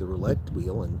well go to the roulette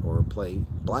wheel or play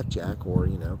blackjack, or,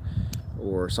 you know,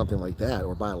 or something like that,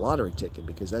 or buy a lottery ticket,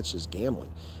 because that's just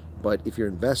gambling. But if you're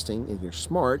investing and you're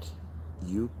smart,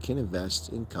 you can invest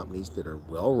in companies that are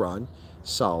well run,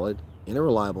 solid, in a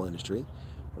reliable industry.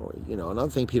 Or, you know, another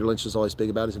thing Peter Lynch is always big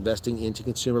about is investing into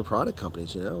consumer product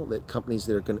companies, you know, that companies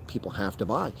that are going to, people have to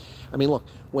buy. I mean, look,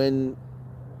 when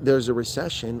there's a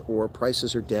recession or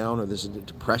prices are down or there's a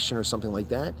depression or something like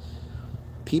that,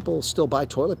 people still buy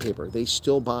toilet paper, they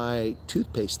still buy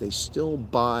toothpaste, they still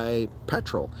buy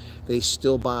petrol, they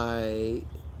still buy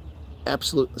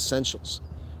absolute essentials.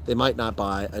 They might not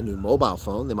buy a new mobile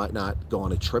phone, they might not go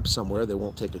on a trip somewhere, they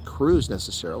won't take a cruise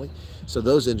necessarily, so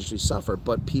those industries suffer,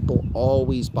 but people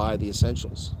always buy the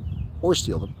essentials, or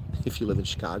steal them if you live in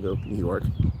Chicago, New York,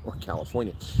 or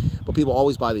California. But people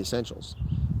always buy the essentials,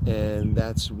 and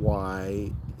that's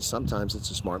why sometimes it's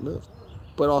a smart move.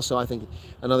 But also, I think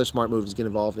another smart move is get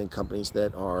involved in companies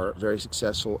that are very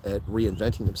successful at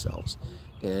reinventing themselves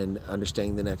and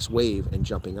understanding the next wave and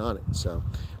jumping on it. So,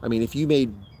 I mean, if you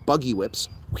made buggy whips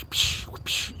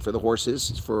for the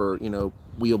horses, for, you know,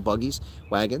 wheel buggies,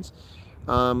 wagons,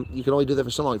 you can only do that for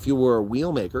so long. If you were a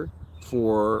wheel maker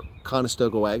for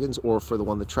Conestoga wagons, or for the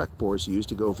one the Trek boys used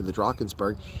to go over the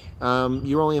Drakensberg,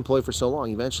 you're only employed for so long.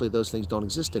 Eventually, those things don't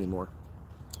exist anymore.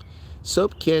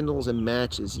 Soap, candles, and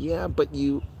matches. Yeah, but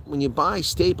when you buy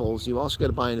staples, you also got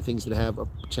to buy into things that have a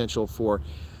potential for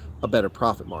a better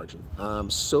profit margin.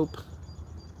 Soap,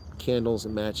 candles,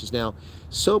 and matches. Now,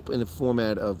 soap in the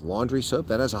format of laundry soap,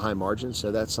 that has a high margin,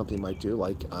 so that's something you might do,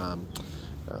 like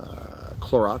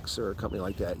Clorox or a company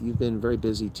like that. You've been very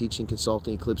busy teaching,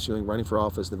 consulting, eclipse viewing, running for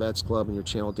office, the Vets Club, and your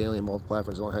channel daily on multiple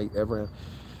platforms. I don't know how you ever have.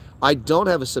 I don't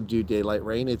have a subdued daylight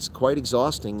rain. It's quite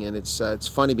exhausting, and it's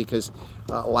funny because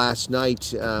last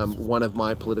night one of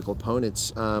my political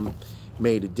opponents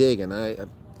made a dig, and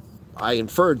I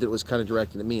inferred that it was kind of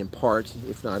directed at me in part,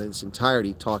 if not in its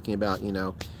entirety, talking about, you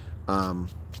know,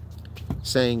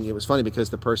 saying it was funny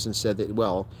because the person said that,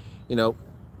 well, you know,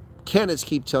 candidates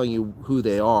keep telling you who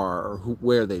they are or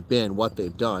where they've been, what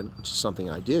they've done, which is something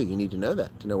I do. You need to know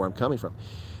that to know where I'm coming from.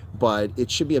 But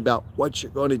it should be about what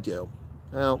you're going to do.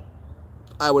 Well,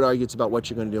 I would argue it's about what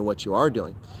you're going to do and what you are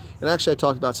doing. And actually, I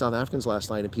talked about South Africans last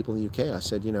night and people in the UK. I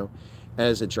said, you know,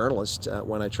 as a journalist,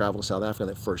 when I traveled to South Africa on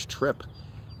that first trip,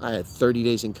 I had 30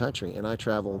 days in country, and I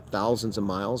traveled thousands of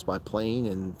miles by plane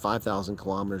and 5,000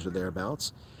 kilometers or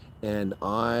thereabouts. And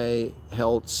I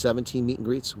held 17 meet and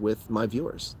greets with my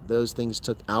viewers. Those things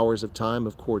took hours of time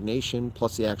of coordination,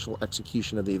 plus the actual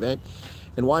execution of the event.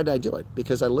 And why did I do it?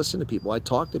 Because I listened to people, I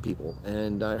talked to people,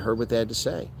 and I heard what they had to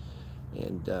say.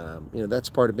 And you know, that's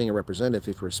part of being a representative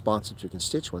if you're responsive to your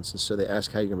constituents. And so they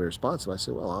ask how you're going to be responsive. I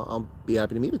said, well, I'll be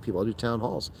happy to meet with people. I'll do town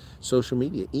halls, social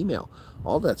media, email,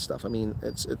 all that stuff. I mean,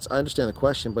 I understand the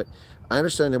question, but I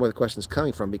understand where the question is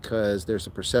coming from because there's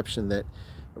a perception that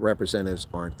representatives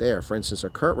aren't there. For instance, our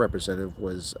current representative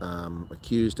was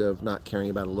accused of not caring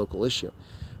about a local issue.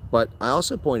 But I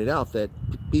also pointed out that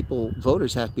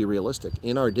voters have to be realistic.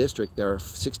 In our district, there are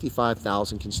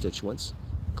 65,000 constituents,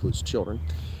 includes children.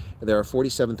 There are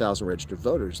 47,000 registered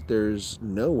voters. There's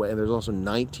no way, and there's also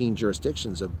 19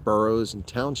 jurisdictions of boroughs and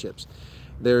townships.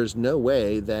 There's no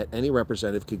way that any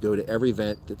representative could go to every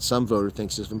event that some voter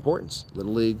thinks is of importance.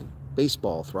 Little League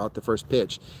baseball throughout the first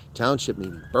pitch, township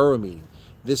meeting, borough meeting,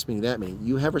 this meeting, that meeting.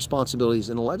 You have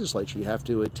responsibilities in the legislature. You have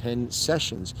to attend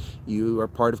sessions. You are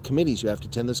part of committees. You have to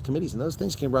attend those committees. And those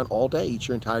things can run all day, eat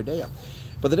your entire day up.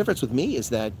 But the difference with me is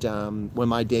that when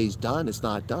my day's done, it's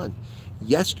not done.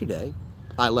 Yesterday,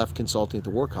 I left consulting at the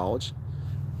War College,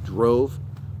 drove,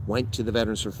 went to the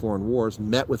Veterans for Foreign Wars,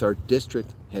 met with our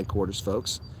district headquarters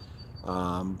folks.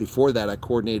 Before that, I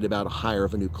coordinated about a hire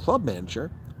of a new club manager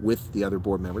with the other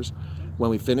board members. When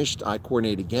we finished, I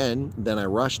coordinated again. Then I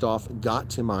rushed off, got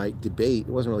to my debate.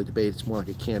 It wasn't really a debate, it's more like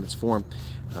a candidates forum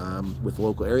with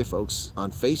local area folks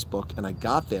on Facebook. And I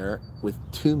got there with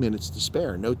 2 minutes to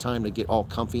spare. No time to get all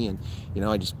comfy. And, you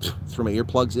know, I just threw my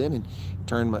earplugs in and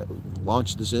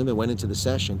launched the Zoom and went into the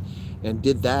session and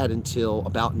did that until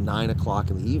about 9 o'clock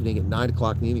in the evening. At 9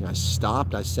 o'clock in the evening, I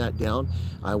stopped, I sat down,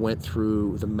 I went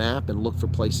through the map and looked for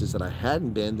places that I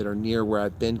hadn't been that are near where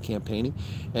I've been campaigning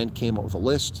and came up with a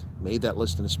list, made that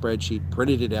list in a spreadsheet,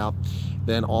 printed it out.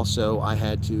 Then also I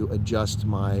had to adjust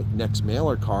my next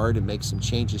mailer card and make some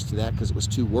changes to that because it was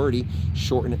too wordy,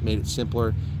 shorten it, made it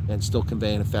simpler, and still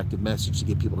convey an effective message to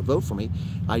get people to vote for me.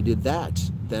 I did that.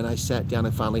 Then I sat down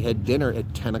and finally had dinner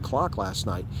at 10 o'clock last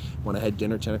night. When I had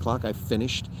dinner at 10 o'clock, I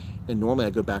finished, and normally I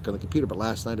go back on the computer, but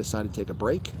last night I decided to take a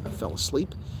break. I fell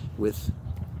asleep with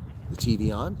the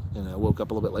TV on, and I woke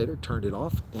up a little bit later, turned it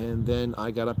off, and then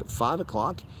I got up at 5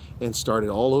 o'clock and started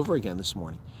all over again this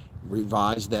morning.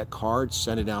 Revised that card,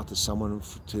 sent it out to someone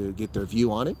to get their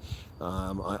view on it.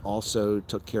 I also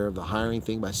took care of the hiring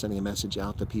thing by sending a message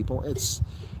out to people.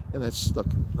 And that's, look,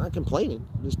 I'm not complaining.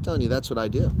 I'm just telling you that's what I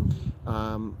do.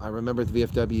 I remember at the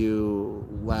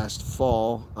VFW last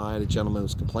fall, I had a gentleman who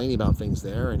was complaining about things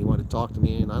there, and he wanted to talk to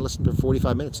me, and I listened for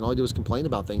 45 minutes, and all he did was complain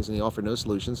about things, and he offered no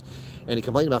solutions, and he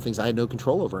complained about things I had no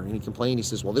control over, and he complained, he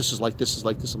says, well, this is like this, is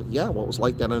like this. I'm like, yeah, well, it was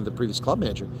like that under the previous club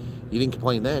manager. You didn't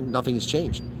complain then, nothing has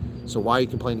changed. So why are you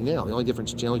complaining now? The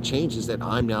only change is that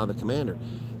I'm now the commander.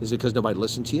 Is it because nobody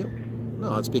listened to you?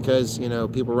 No, it's because, you know,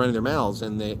 people are running their mouths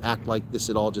and they act like this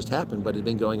had all just happened, but it had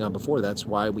been going on before. That's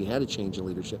why we had a change in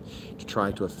leadership, to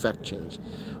try to affect change.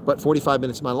 But 45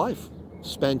 minutes of my life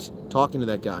spent talking to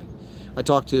that guy. I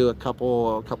talked to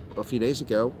a few days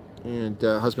ago, and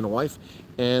husband and wife,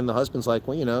 and the husband's like,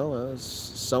 well, you know,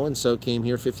 so-and-so came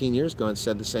here 15 years ago and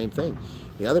said the same thing.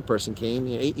 The other person came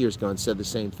 8 years ago and said the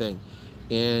same thing.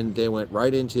 And they went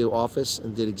right into office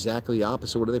and did exactly the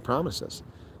opposite. What do they promise us?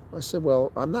 I said,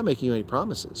 well, I'm not making you any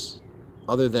promises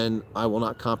other than I will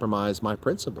not compromise my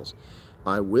principles.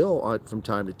 I will, from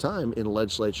time to time in the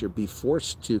legislature, be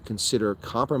forced to consider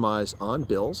compromise on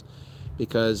bills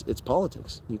because it's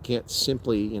politics. You can't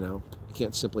simply, you know,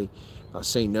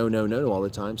 say no, no, no all the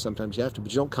time. Sometimes you have to,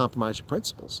 but you don't compromise your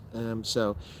principles.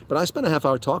 But I spent a half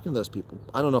hour talking to those people.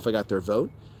 I don't know if I got their vote,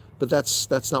 but that's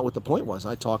not what the point was.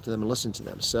 I talked to them and listened to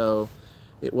them. So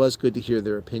it was good to hear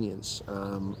their opinions.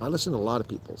 I listen to a lot of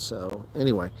people, so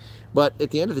anyway. But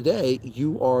at the end of the day,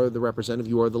 you are the representative,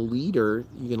 you are the leader.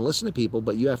 You can listen to people,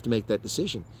 but you have to make that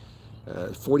decision.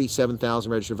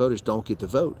 47,000 registered voters don't get to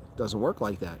vote. It doesn't work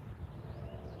like that.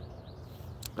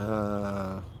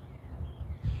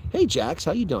 Hey, Jax,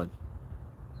 how you doing?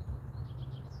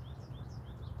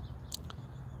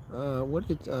 What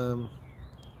did...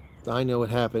 I know what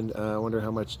happened. I wonder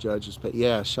how much judges pay.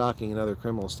 Yeah, shocking. Another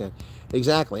criminal stand.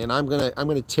 Exactly. And I'm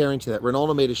gonna tear into that.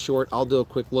 Ronaldo made a short. I'll do a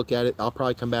quick look at it. I'll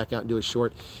probably come back out and do a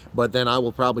short, but then I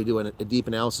will probably do a deep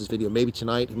analysis video. Maybe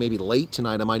tonight, maybe late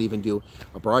tonight. I might even do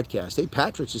a broadcast. Hey,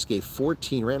 Patrick just gave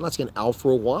 14 Rand. Let's get an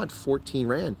Alpha Watt, 14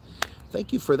 Rand.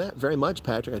 Thank you for that very much,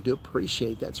 Patrick. I do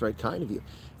appreciate that. It's very kind of you.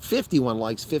 51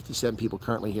 likes, 57 people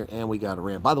currently here, and we got a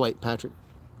Rand. By the way, Patrick,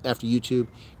 after YouTube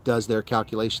does their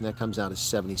calculation, that comes out as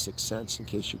 76 cents, in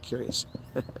case you're curious.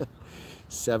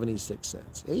 76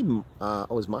 cents. Hey,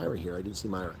 oh, is Myra here? I didn't see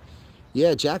Myra.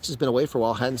 Yeah, Jax has been away for a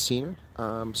while. Hadn't seen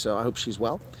her, so I hope she's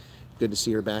well. Good to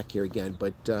see her back here again.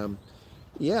 But,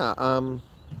 yeah,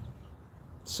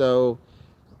 so,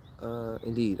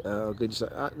 indeed,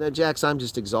 good. Jax, I'm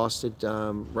just exhausted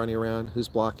running around. Who's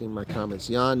blocking my comments?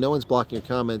 Jan, no one's blocking your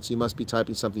comments. You must be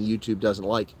typing something YouTube doesn't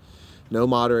like. No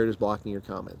moderators blocking your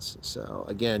comments. So,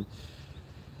 again,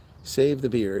 save the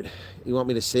beard. You want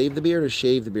me to save the beard or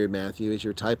shave the beard, Matthew? Is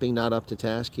your typing not up to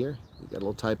task here? You got a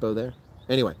little typo there?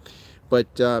 Anyway, but,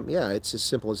 yeah, it's as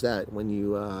simple as that. When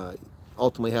you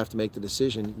ultimately have to make the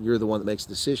decision, you're the one that makes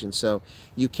the decision. So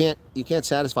you can't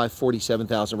satisfy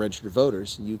 47,000 registered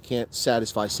voters. You can't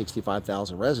satisfy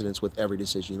 65,000 residents with every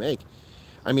decision you make.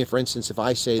 I mean, for instance, if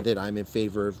I say that I'm in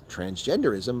favor of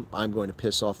transgenderism, I'm going to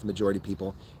piss off the majority of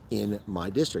people in my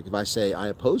district. If I say I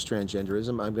oppose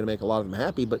transgenderism, I'm going to make a lot of them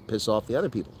happy, but piss off the other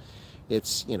people.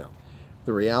 It's, you know,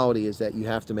 the reality is that you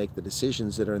have to make the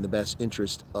decisions that are in the best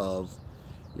interest of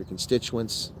your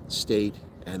constituents, state,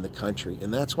 and the country.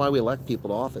 And that's why we elect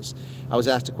people to office. I was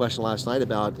asked a question last night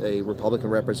about a Republican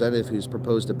representative who's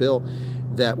proposed a bill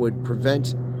that would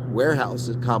prevent warehouse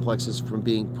complexes from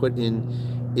being put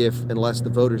in unless the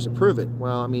voters approve it.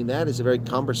 Well, I mean, that is a very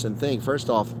cumbersome thing. First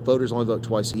off, voters only vote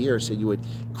twice a year, so you would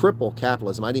cripple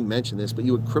capitalism. I didn't mention this, but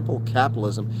you would cripple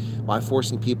capitalism by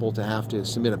forcing people to have to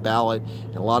submit a ballot,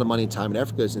 and a lot of money and time and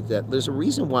effort goes into that. There's a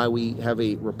reason why we have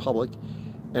a republic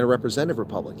and a representative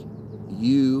republic.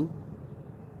 You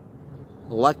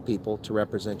elect people to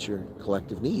represent your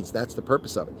collective needs. That's the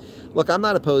purpose of it. Look, I'm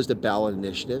not opposed to ballot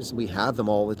initiatives. We have them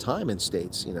all the time in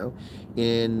states, you know.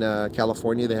 In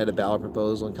California, they had a ballot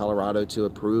proposal. In Colorado to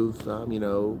approve, you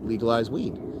know, legalize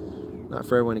weed. Not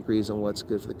for everyone agrees on what's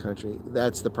good for the country.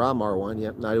 That's the problem, R1.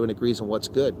 Yep, not everyone agrees on what's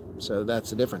good. So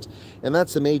that's the difference. And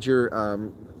that's the major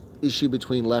issue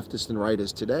between leftists and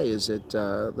rightists today, is that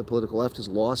the political left has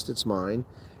lost its mind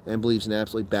and believes in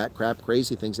absolutely bat crap,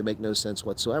 crazy things that make no sense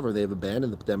whatsoever. They have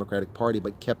abandoned the Democratic Party,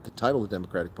 but kept the title of the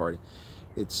Democratic Party.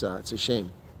 It's a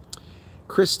shame.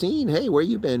 Christine, hey, where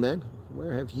you been, man?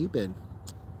 Where have you been?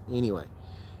 Anyway,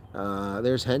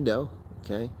 there's Hendo.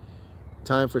 Okay,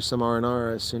 time for some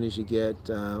R&R as soon as you get.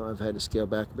 I've had to scale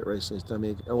back a bit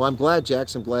recently. Oh, I'm glad,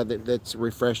 Jax. I'm glad that that's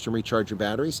refreshed and recharged your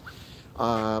batteries.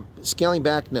 Scaling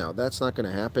back, no, that's not going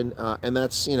to happen. And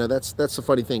that's, you know, that's the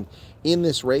funny thing in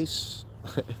this race.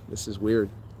 This is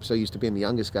weird. I'm so used to being the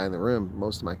youngest guy in the room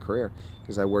most of my career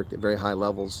because I worked at very high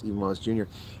levels even when I was junior.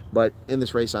 But in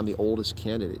this race, I'm the oldest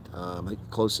candidate. My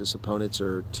closest opponents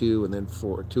are two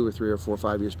or three or 4 or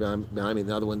 5 years behind me.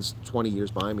 The other one's 20 years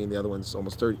behind me, and the other one's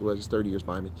almost 30 years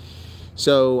behind me.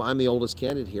 So I'm the oldest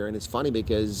candidate here, and it's funny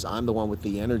because I'm the one with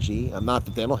the energy. I'm not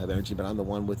that they don't have energy, but I'm the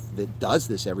one that does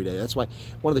this every day. That's why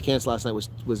one of the candidates last night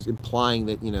was implying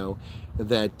that, you know,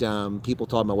 that people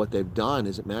talking about what they've done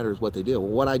isn't matters what they do.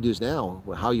 Well, what I do is now,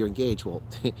 how you're engaged. Well,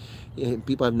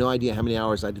 people have no idea how many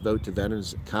hours I devote to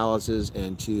veterans causes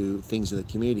and to things in the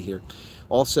community here.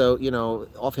 Also, you know,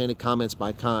 offhanded comments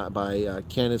by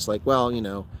candidates like, well, you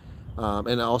know,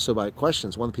 and also by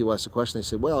questions. One of the people asked a question, they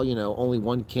said, well, you know, only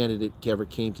one candidate ever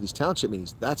came to these township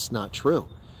meetings. That's not true.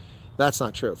 That's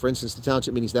not true. For instance, the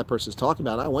township meetings that person's talking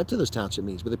about, I went to those township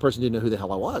meetings, but the person didn't know who the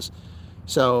hell I was.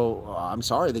 So I'm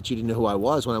sorry that you didn't know who I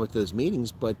was when I went to those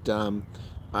meetings, but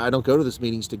I don't go to those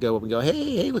meetings to go up and go,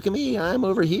 hey, look at me, I'm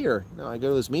over here. No, I go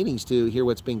to those meetings to hear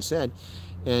what's being said.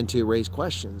 and to raise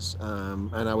questions.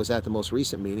 And I was at the most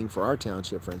recent meeting for our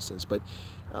township, for instance. But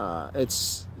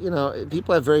it's, you know,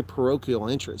 people have very parochial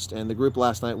interest. And the group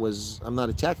last night was, I'm not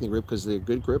attacking the group because they're a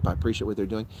good group. I appreciate what they're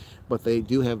doing. But they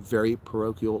do have very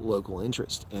parochial local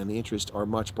interest. And the interests are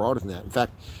much broader than that. In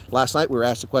fact, last night we were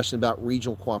asked a question about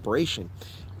regional cooperation.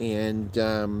 And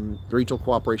regional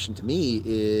cooperation to me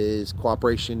is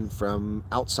cooperation from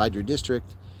outside your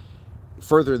district,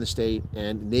 further in the state,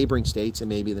 and neighboring states, and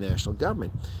maybe the national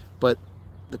government. But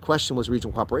the question was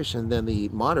regional cooperation. And then the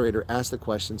moderator asked the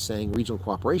question saying regional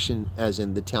cooperation as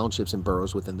in the townships and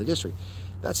boroughs within the district.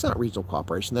 That's not regional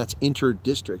cooperation. That's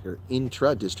inter-district or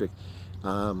intra-district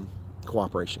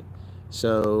cooperation.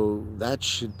 So that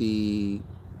should be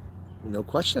no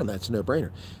question on that. It's a no-brainer.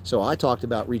 So I talked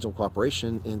about regional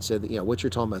cooperation and said that, you know, what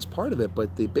you're talking about is part of it,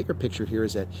 but the bigger picture here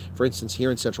is that, for instance, here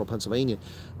in central Pennsylvania,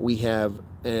 we have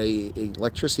a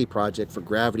electricity project for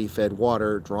gravity-fed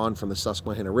water drawn from the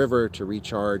Susquehanna River to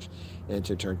recharge and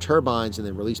to turn turbines and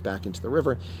then release back into the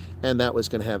river. And that was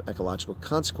going to have ecological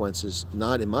consequences,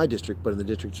 not in my district, but in the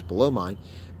districts below mine.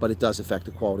 But it does affect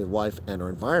the quality of life and our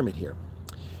environment here.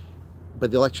 But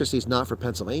the electricity is not for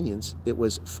Pennsylvanians. It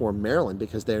was for Maryland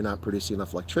because they're not producing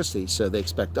enough electricity. So they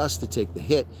expect us to take the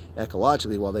hit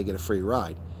ecologically while they get a free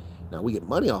ride. Now, we get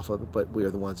money off of it, but we are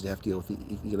the ones that have to deal with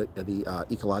the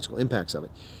ecological impacts of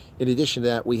it. In addition to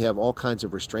that, we have all kinds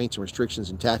of restraints and restrictions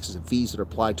and taxes and fees that are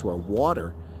applied to our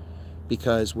water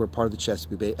because we're part of the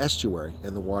Chesapeake Bay estuary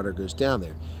and the water goes down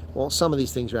there. Well, some of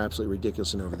these things are absolutely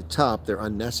ridiculous and over the top. They're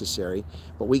unnecessary,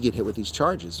 but we get hit with these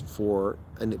charges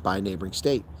by a neighboring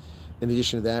state. In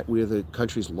addition to that, we are the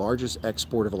country's largest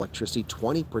exporter of electricity.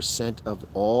 20% of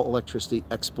all electricity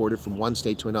exported from one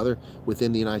state to another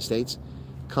within the United States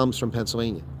comes from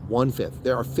Pennsylvania. 1/5.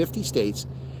 There are 50 states,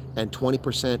 and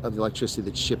 20% of the electricity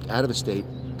that's shipped out of a state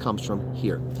comes from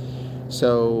here.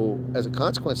 So as a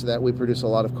consequence of that, we produce a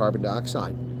lot of carbon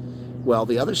dioxide. Well,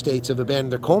 the other states have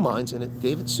abandoned their coal mines, and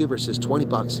David Suber says 20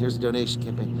 bucks. Here's a donation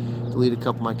campaign. Delete a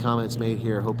couple of my comments made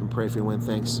here. Hope and pray for your win.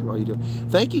 Thanks for all you do.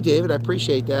 Thank you, David. I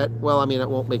appreciate that. Well, I mean, I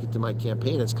won't make it to my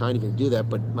campaign. It's kind of going to do that,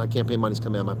 but my campaign money's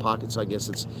coming out of my pocket, so I guess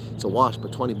it's a wash.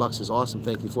 But 20 bucks is awesome.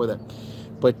 Thank you for that.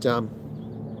 But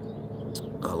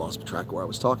I lost track of where I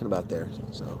was talking about there.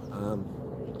 So,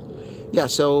 yeah,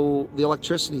 so the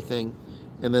electricity thing,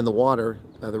 and then the water,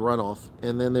 the runoff,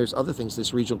 and then there's other things.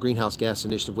 This regional greenhouse gas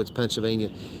initiative, which Pennsylvania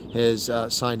has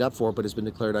signed up for, but has been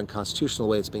declared unconstitutional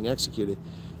the way it's being executed.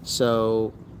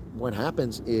 So what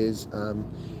happens is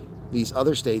these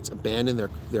other states abandon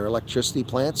their electricity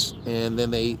plants, and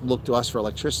then they look to us for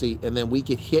electricity, and then we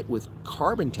get hit with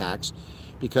carbon tax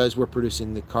because we're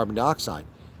producing the carbon dioxide.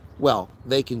 Well,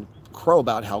 they can crow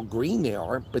about how green they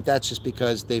are, but that's just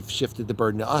because they've shifted the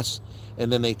burden to us,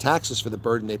 and then they tax us for the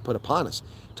burden they put upon us.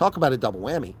 Talk about a double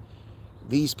whammy.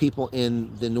 These people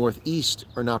in the Northeast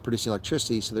are not producing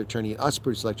electricity, so they're turning us to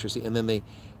produce electricity, and then they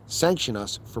sanction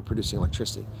us for producing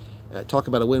electricity. Talk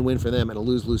about a win-win for them and a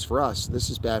lose-lose for us. This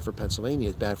is bad for Pennsylvania.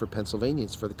 It's bad for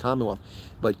Pennsylvanians, for the Commonwealth,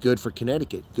 but good for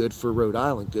Connecticut, good for Rhode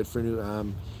Island, good for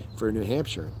New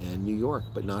Hampshire and New York,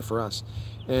 but not for us.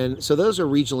 And so those are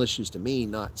regional issues to me,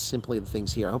 not simply the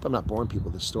things here. I hope I'm not boring people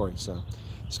with this story. So,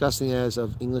 discussing as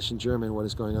of English and German what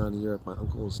is going on in Europe. My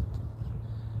uncle's.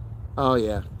 Oh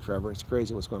yeah, Trevor, it's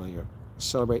crazy what's going on in Europe.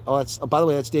 Celebrate. Oh, by the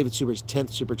way, that's David Suber's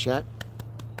 10th super chat.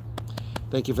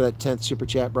 Thank you for that 10th super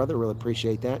chat, brother. Really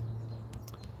appreciate that.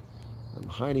 I'm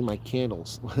hiding my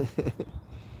candles.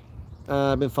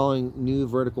 I've been following new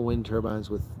vertical wind turbines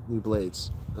with new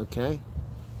blades. Okay.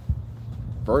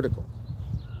 Vertical.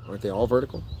 Aren't they all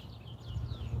vertical?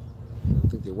 I don't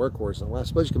think they work horizontal. Well, I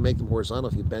suppose you can make them horizontal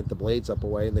if you bent the blades up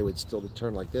away and they would still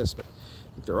turn like this, but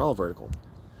I think they're all vertical.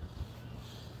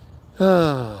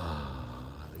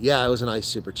 Yeah, it was a nice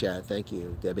super chat. Thank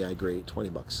you, Debbie. I agree. 20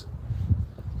 bucks.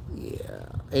 Yeah.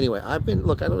 Anyway,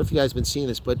 look, I don't know if you guys have been seeing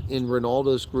this, but in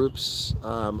Ronaldo's groups,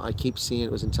 I keep seeing,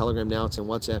 it was in Telegram, now it's in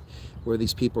WhatsApp, where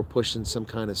these people are pushing some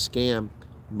kind of scam,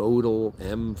 modal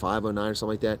M509 or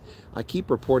something like that. I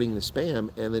keep reporting the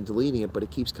spam and then deleting it, but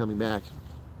it keeps coming back.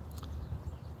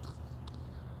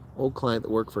 Old client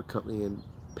that worked for a company in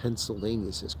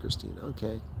Pennsylvania, says Christina.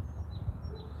 Okay.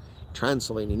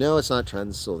 Transylvania. No, it's not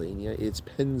Transylvania. It's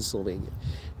Pennsylvania.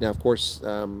 Now, of course,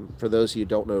 for those of you who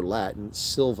don't know Latin,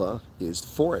 Silva is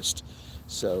forest.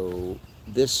 So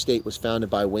this state was founded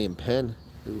by William Penn,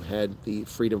 who had the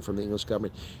freedom from the English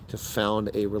government to found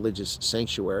a religious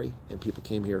sanctuary, and people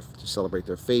came here to celebrate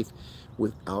their faith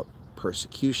without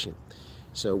persecution.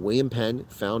 So William Penn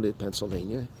founded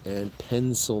Pennsylvania, and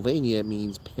Pennsylvania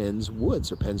means Penn's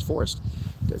woods or Penn's forest,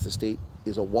 because the state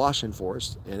is a wash-in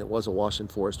forest, and it was a wash-in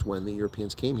forest when the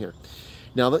Europeans came here.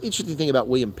 Now, the interesting thing about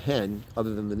William Penn,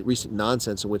 other than the recent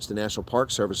nonsense in which the National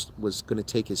Park Service was going to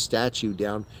take his statue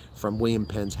down from William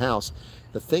Penn's house,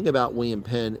 the thing about William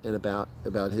Penn and about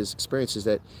his experience is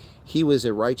that he was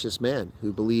a righteous man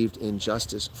who believed in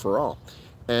justice for all.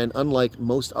 And unlike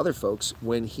most other folks,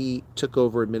 when he took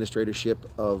over administratorship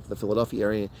of the Philadelphia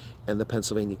area and the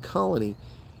Pennsylvania colony,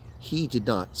 he did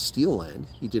not steal land.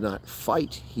 He did not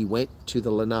fight. He went to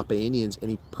the Lenape Indians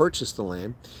and he purchased the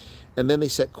land. And then they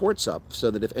set courts up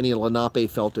so that if any Lenape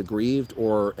felt aggrieved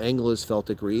or Anglos felt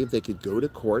aggrieved, they could go to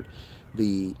court.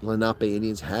 The Lenape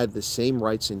Indians had the same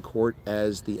rights in court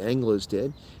as the Anglos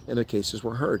did, and their cases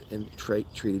were heard and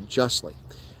treated justly.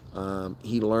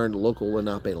 He learned local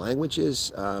Lenape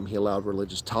languages. He allowed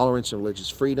religious tolerance and religious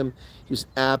freedom. He was an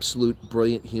absolute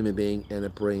brilliant human being and a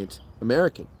brilliant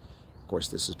American. Of course,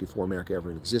 this is before America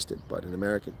ever existed, but an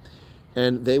American.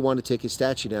 And they want to take his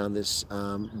statue down, this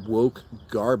woke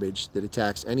garbage that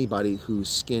attacks anybody whose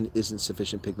skin isn't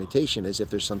sufficient pigmentation, as if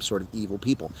there's some sort of evil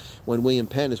people. When William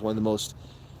Penn is one of the most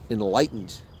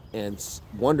enlightened and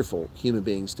wonderful human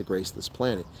beings to grace this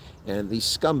planet. And these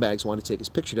scumbags want to take his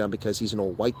picture down because he's an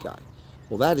old white guy.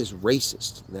 Well, that is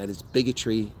racist. That is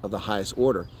bigotry of the highest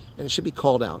order. And it should be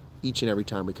called out each and every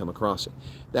time we come across it.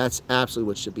 That's absolutely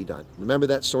what should be done. Remember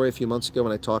that story a few months ago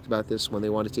when I talked about this, when they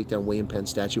wanted to take down William Penn's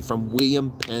statue from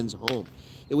William Penn's home?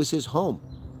 It was his home.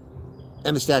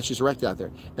 And the statue's erected out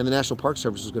there. And the National Park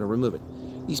Service was going to remove it.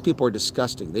 These people are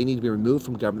disgusting. They need to be removed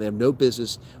from government. They have no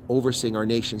business overseeing our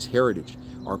nation's heritage,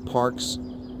 our parks,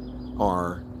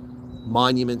 our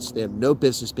monuments. They have no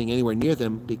business being anywhere near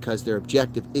them because their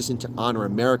objective isn't to honor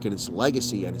America and its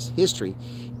legacy and its history.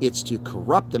 It's to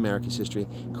corrupt America's history,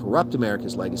 corrupt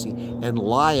America's legacy, and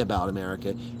lie about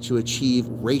America to achieve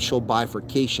racial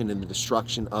bifurcation and the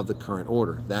destruction of the current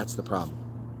order. That's the problem.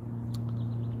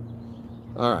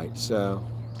 All right, so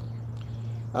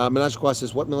Menage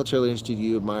says, what military leaders do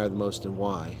you admire the most and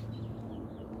why?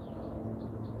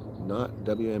 Not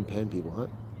W.M. Penn people, huh?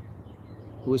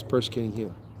 Who is persecuting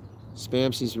you?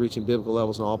 Spam seems to be reaching biblical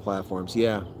levels on all platforms.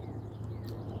 Yeah.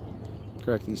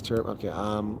 Correct these terms. Okay.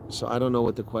 So I don't know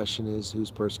what the question is. Who's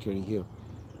persecuting you?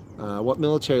 What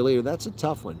military leader? That's a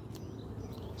tough one.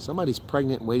 Somebody's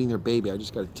pregnant and waiting their baby. I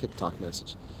just got a TikTok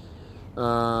message.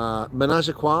 Menage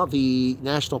a Trois, the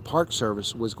National Park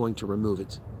Service was going to remove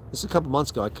it. This is a couple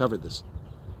months ago. I covered this.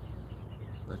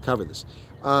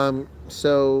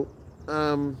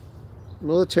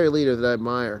 Military leader that I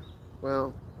admire.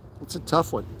 Well, it's a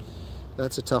tough one.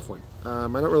 That's a tough one. I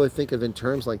don't really think of it in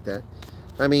terms like that.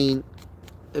 I mean,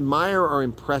 admire or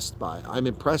impressed by. I'm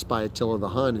impressed by Attila the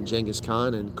Hun and Genghis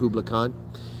Khan and Kublai Khan.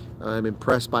 I'm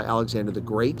impressed by Alexander the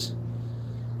Great.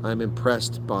 I'm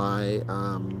impressed by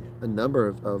a number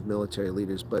of military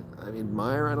leaders, but I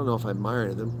admire, I don't know if I admire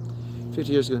any of them.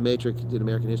 50 years ago, the Matrix did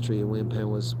American history, and William Penn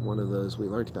was one of those we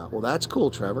learned about. Well, that's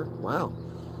cool, Trevor. Wow.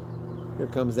 Here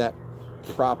comes that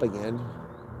prop again.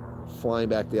 Flying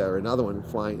back there, another one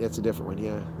flying. That's a different one.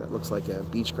 Yeah, that looks like a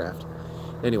Beechcraft.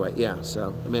 Anyway, yeah.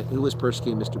 So I mean, who was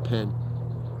persecuting Mr. Penn?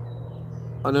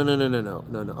 Oh no.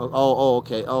 Oh,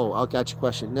 okay. Oh, I got your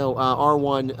question. No,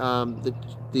 R1.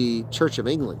 The Church of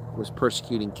England was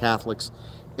persecuting Catholics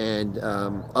and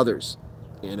others,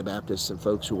 Anabaptists and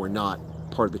folks who were not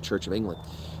part of the Church of England.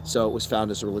 So it was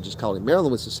founded as a religious colony.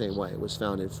 Maryland was the same way. It was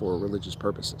founded for religious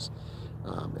purposes.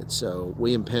 And so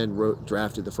William Penn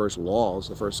drafted the first laws,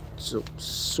 the first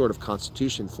sort of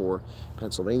constitution for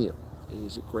Pennsylvania.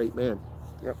 He's a great man.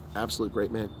 Yep, absolute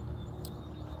great man.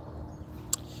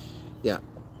 Yeah,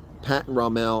 Patton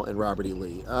Rommel and Robert E.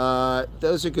 Lee.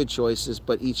 Those are good choices,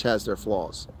 but each has their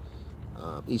flaws.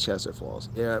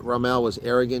 Yeah, Rommel was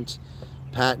arrogant.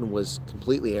 Patton was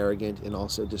completely arrogant and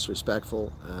also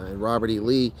disrespectful. And Robert E.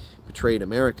 Lee betrayed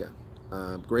America.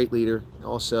 Great leader.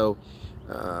 Also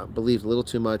believed a little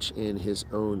too much in his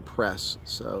own press.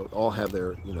 So all have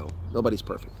their, nobody's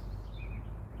perfect.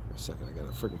 For a second, I got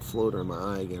a freaking floater in my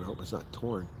eye again. I hope it's not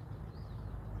torn.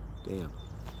 Damn.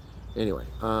 Anyway,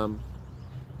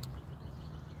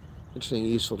 interesting,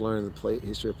 useful to learn the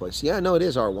history of place. Yeah, no, it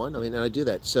is R1. I mean, and I do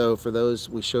that. So for those,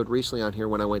 we showed recently on here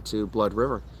when I went to Blood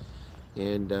River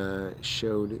and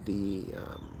showed the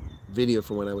video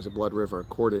from when I was at Blood River. I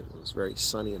recorded. It was very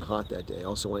sunny and hot that day. I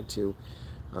also went to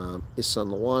Isan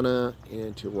Luana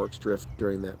and to Rorke's Drift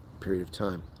during that period of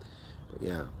time. But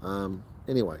yeah,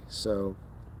 anyway, so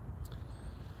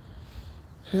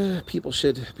people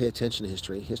should pay attention to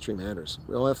history. History matters.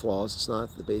 We all have flaws. It's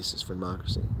not the basis for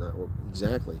democracy. Not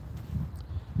exactly.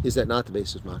 Is that not the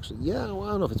basis of democracy? Yeah, well, I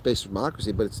don't know if it's the basis of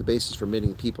democracy, but it's the basis for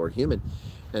admitting people are human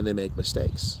and they make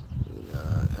mistakes.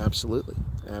 Absolutely.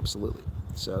 Absolutely.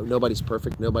 So nobody's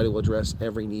perfect. Nobody will address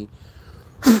every need.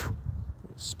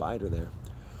 spider there.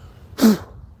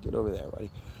 Get over there,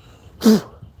 buddy.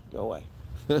 Go away.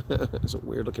 It's a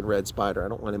weird looking red spider. I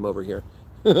don't want him over here.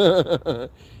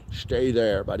 Stay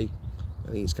there, buddy. I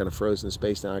think he's kind of frozen in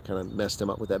space now. I kind of messed him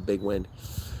up with that big wind.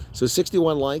 So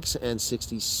 61 likes and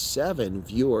 67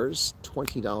 viewers,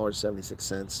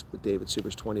 $20.76 with David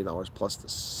Super's $20 plus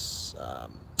this,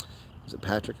 was it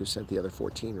Patrick who sent the other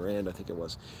 14 Rand, I think it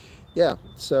was. Yeah,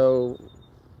 so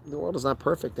the world is not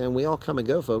perfect, and we all come and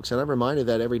go, folks. And I'm reminded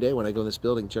that every day when I go in this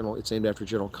building. It's named after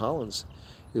General Collins,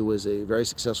 who was a very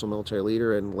successful military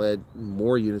leader and led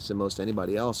more units than most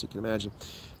anybody else you can imagine.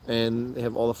 And they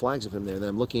have all the flags of him there. And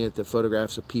I'm looking at the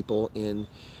photographs of people in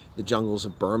the jungles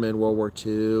of Burma in World War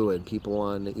II, and people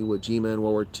on Iwo Jima in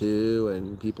World War II,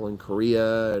 and people in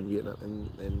Korea, and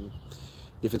and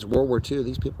if it's World War II,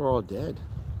 these people are all dead.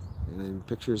 And in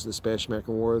pictures of the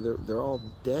Spanish-American War, they're all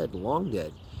dead, long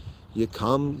dead. You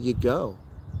come, you go.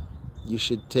 You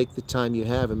should take the time you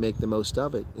have and make the most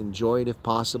of it. Enjoy it if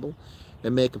possible,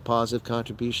 and make a positive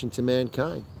contribution to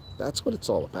mankind. That's what it's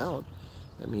all about.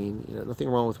 I mean, nothing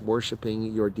wrong with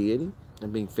worshiping your deity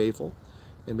and being faithful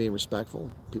and being respectful.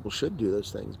 People should do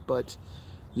those things, but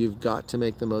you've got to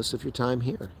make the most of your time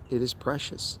here. It is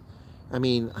precious. I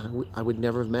mean, I would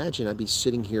never imagine I'd be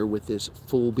sitting here with this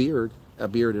full beard, a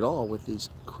beard at all, with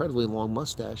these incredibly long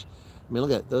mustache. I mean,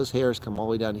 look at it. Those hairs come all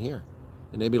the way down here,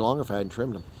 and they'd be longer if I hadn't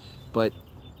trimmed them. But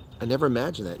I never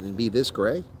imagined that, and it'd be this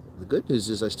gray. The good news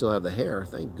is I still have the hair.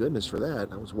 Thank goodness for that.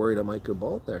 I was worried I might go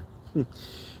bald there.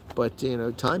 But,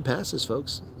 time passes,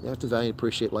 folks. You have to value and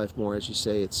appreciate life more. As you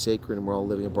say, it's sacred, and we're all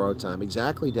living in borrowed time.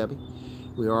 Exactly, Debbie.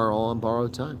 We are all on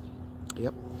borrowed time.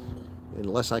 Yep.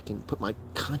 Unless I can put my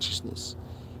consciousness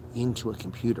into a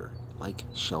computer, like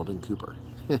Sheldon Cooper.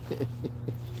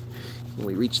 When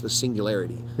we reach the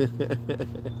singularity.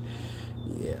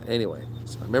 Yeah, anyway.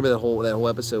 So I remember that whole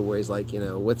episode where he's like,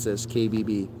 what's this,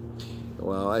 KBB?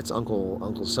 Well, that's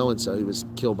Uncle so-and-so. He was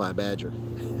killed by a badger.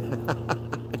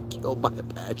 Killed by a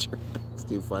badger. It's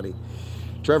too funny.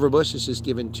 Trevor Bush has just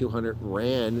given 200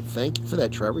 Rand. Thank you for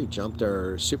that, Trevor. He jumped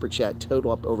our super chat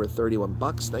total up over 31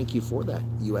 bucks. Thank you for that.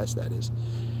 US, that is.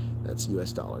 That's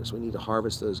US dollars. We need to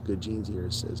harvest those good jeans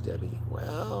ears, says Debbie.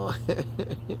 Well,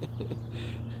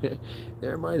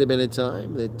 there might have been a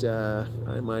time that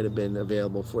I might have been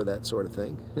available for that sort of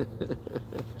thing.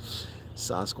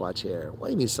 Sasquatch hair. What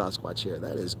do you mean Sasquatch hair?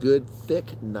 That is good,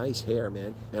 thick, nice hair,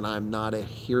 man. And I'm not a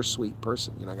hair sweet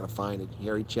person. You're not going to find a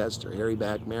hairy chest or hairy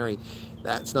back Mary.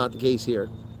 That's not the case here.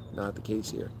 Not the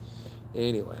case here.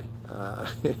 Anyway,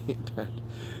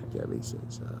 Debbie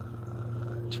says,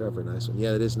 Trevor, nice one.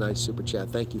 Yeah, that is nice super chat.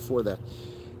 Thank you for that.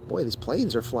 Boy, these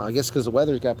planes are flying. I guess because the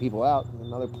weather's got people out.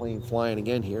 Another plane flying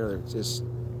again here. There's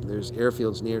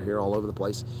airfields near here all over the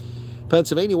place.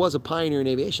 Pennsylvania was a pioneer in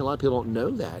aviation. A lot of people don't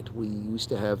know that. We used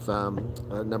to have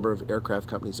a number of aircraft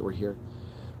companies that were here.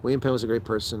 William Penn was a great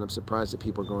person. I'm surprised that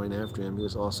people are going after him. He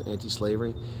was also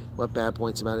anti-slavery. What bad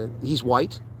points about it? He's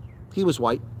white. He was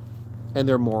white. And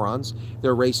they're morons.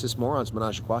 They're racist morons,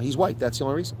 menage a trois. He's white. That's the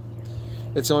only reason.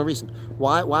 It's the only reason.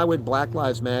 Why would Black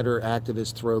Lives Matter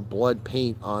activists throw blood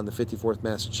paint on the 54th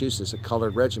Massachusetts, a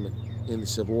colored regiment in the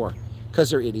Civil War?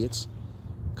 Because they're idiots.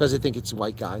 Because they think it's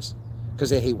white guys. Because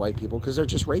they hate white people, because they're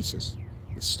just racist.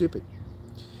 It's stupid.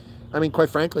 I mean, quite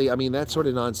frankly, that sort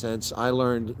of nonsense, I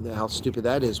learned how stupid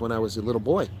that is when I was a little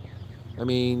boy. I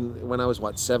mean, when I was,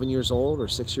 7 years old or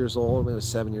 6 years old? I was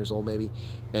 7 years old, maybe.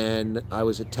 And I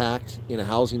was attacked in a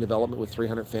housing development with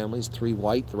 300 families, 3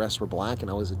 white, the rest were black, and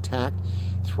I was attacked,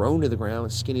 thrown to the ground, a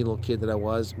skinny little kid that I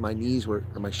was. My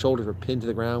shoulders were pinned to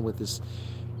the ground with this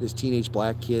teenage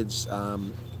black kid's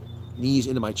knees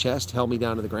into my chest, held me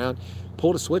down to the ground,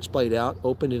 pulled a switchblade out,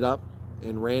 opened it up,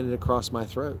 and ran it across my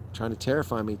throat, trying to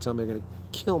terrify me, tell me they're going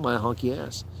to kill my honky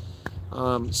ass.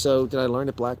 So did I learn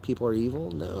that black people are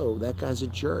evil? No, that guy's a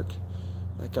jerk.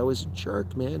 That guy was a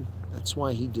jerk, man. That's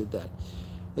why he did that.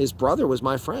 His brother was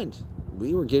my friend.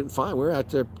 We were getting fine. We were out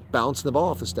there bouncing the ball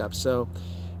off the steps. So,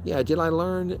 yeah, did I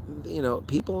learn,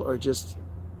 people are just,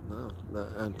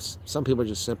 some people are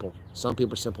just simple. Some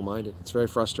people are simple-minded. It's very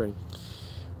frustrating.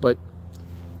 But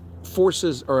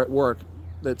forces are at work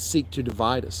that seek to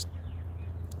divide us,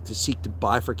 to seek to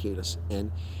bifurcate us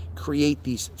and create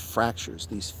these fractures,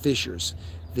 these fissures,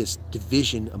 this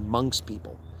division amongst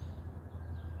people.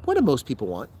 What do most people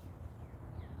want?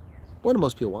 What do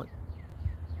most people want?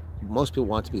 Most people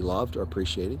want to be loved or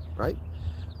appreciated, right?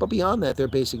 But beyond that, their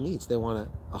basic needs. They want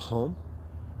a home.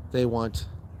 They want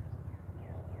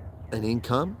an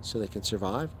income so they can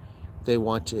survive. They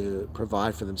want to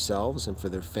provide for themselves and for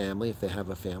their family if they have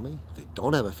a family. If they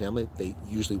don't have a family, they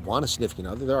usually want a significant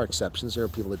other. There are exceptions. There are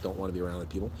people that don't want to be around other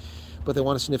people, but they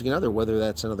want a significant other, whether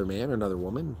that's another man or another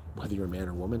woman, whether you're a man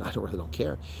or woman, I don't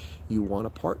care. You want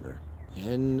a partner.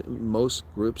 And most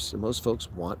groups and most folks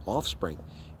want offspring.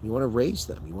 You want to raise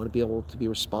them. You want to be able to be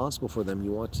responsible for them.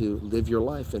 You want to live your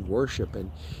life and worship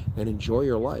and enjoy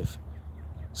your life.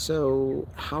 So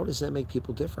how does that make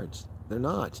people different? They're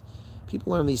not.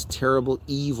 People learn these terrible,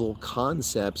 evil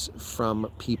concepts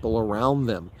from people around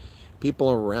them.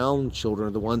 People around children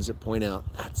are the ones that point out,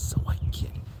 that's a white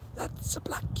kid, that's a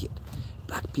black kid.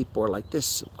 Black people are like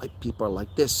this, and white people are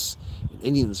like this, and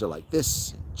Indians are like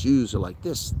this, and Jews are like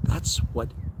this. That's what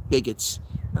bigots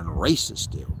and racists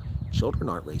do. Children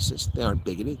aren't racist. They aren't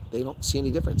bigoted. They don't see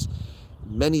any difference.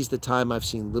 Many's the time I've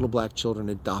seen little black children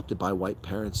adopted by white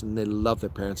parents, and they love their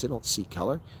parents. They don't see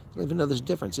color. They don't even know there's a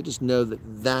difference. They just know that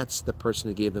that's the person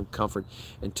who gave them comfort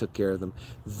and took care of them.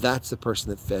 That's the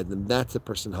person that fed them. That's the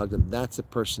person that hugged them. That's the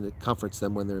person that comforts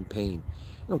them when they're in pain.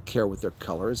 They don't care what their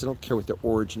color is. They don't care what their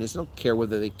origin is. They don't care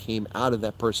whether they came out of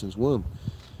that person's womb.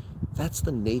 That's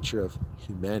the nature of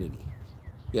humanity.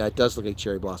 Yeah, it does look like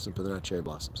cherry blossoms, but they're not cherry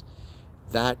blossoms.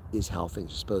 That is how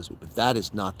things are supposed to be. But that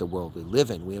is not the world we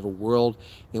live in. We have a world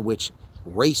in which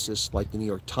racists like the New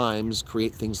York Times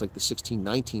create things like the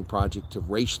 1619 Project to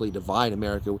racially divide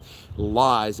America with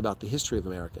lies about the history of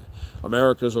America.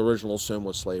 America's original sin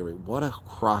was slavery. What a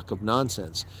crock of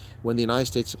nonsense. When the United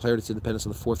States declared its independence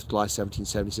on the 4th of July,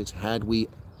 1776, had we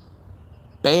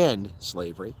banned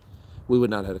slavery, we would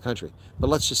not have had a country. But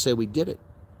let's just say we did it.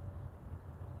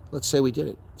 Let's say we did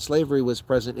it. Slavery was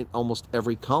present in almost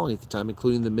every colony at the time,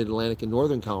 including the mid-Atlantic and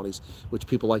northern colonies, which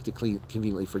people like to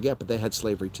conveniently forget, but they had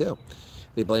slavery too.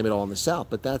 They blame it all on the South,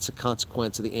 but that's a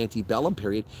consequence of the antebellum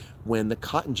period when the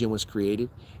cotton gin was created,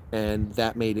 and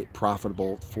that made it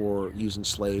profitable for using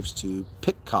slaves to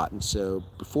pick cotton. So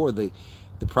before the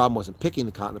problem wasn't picking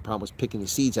the cotton, the problem was picking the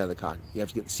seeds out of the cotton. You have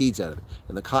to get the seeds out of it.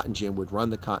 And the cotton gin would run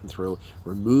the cotton through,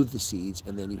 remove the seeds,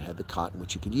 and then you had the cotton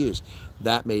which you could use.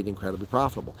 That made it incredibly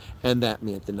profitable. And that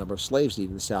meant the number of slaves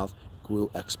needed in the South grew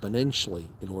exponentially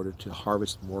in order to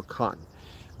harvest more cotton.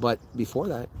 But before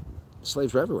that,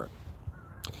 slaves were everywhere.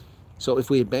 So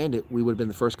if we had banned it, we would have been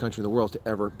the first country in the world to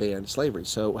ever ban slavery.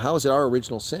 So how is it our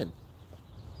original sin?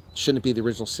 Shouldn't it be the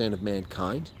original sin of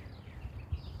mankind?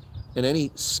 And any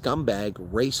scumbag,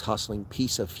 race-hustling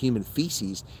piece of human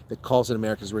feces that calls it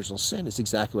America's original sin is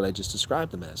exactly what I just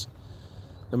described them as.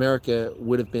 America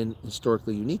would have been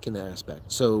historically unique in that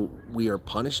aspect. So we are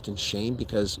punished and shamed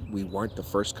because we weren't the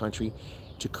first country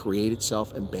to create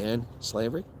itself and ban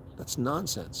slavery? That's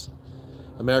nonsense.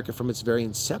 America, from its very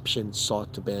inception,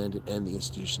 sought to ban and end the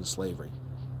institution of slavery.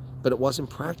 But it wasn't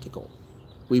practical.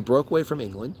 We broke away from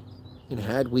England, and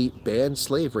had we banned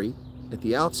slavery at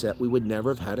the outset, we would never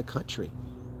have had a country.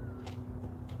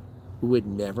 We would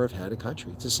never have had a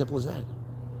country. It's as simple as that.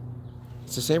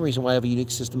 It's the same reason why I have a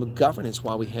unique system of governance,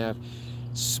 why we have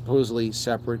supposedly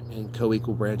separate and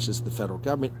co-equal branches of the federal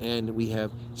government, and we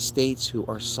have states who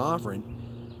are sovereign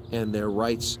and their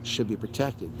rights should be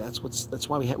protected. That's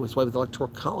why we have the Electoral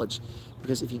College,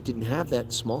 because if you didn't have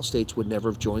that, small states would never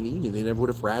have joined the Union. They never would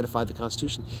have ratified the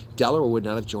Constitution. Delaware would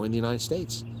not have joined the United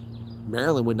States.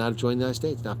 Maryland would not have joined the United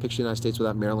States. Now picture the United States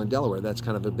without Maryland and Delaware. That's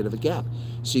kind of a bit of a gap.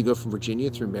 So you go from Virginia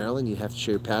through Maryland, you have to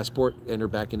show your passport, enter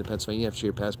back into Pennsylvania, you have to show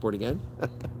your passport again.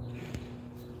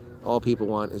 All people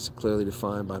want is clearly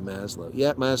defined by Maslow.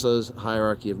 Yeah, Maslow's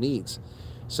hierarchy of needs.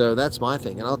 So that's my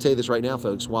thing. And I'll tell you this right now,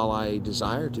 folks, while I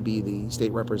desire to be the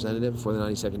state representative for the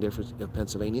 92nd District of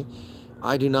Pennsylvania,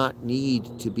 I do not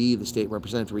need to be the state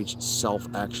representative to reach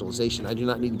self-actualization. I do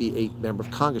not need to be a member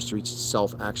of Congress to reach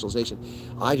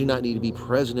self-actualization. I do not need to be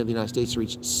president of the United States to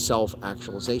reach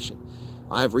self-actualization.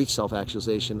 I have reached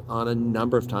self-actualization on a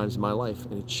number of times in my life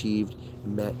and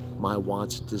met my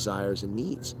wants, desires, and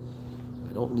needs.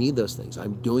 I don't need those things.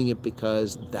 I'm doing it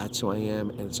because that's who I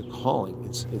am, and it's a calling.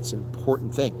 It's an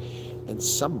important thing. And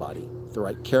somebody with the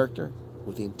right character,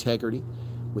 with the integrity,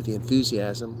 with the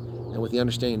enthusiasm, and with the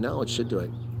understanding and knowledge should do it.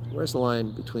 Where's the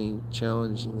line between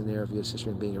challenging the narrative of U.S.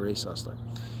 history and being a race hustler?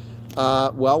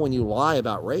 Well, when you lie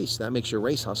about race, that makes you a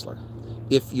race hustler.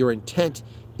 If your intent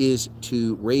is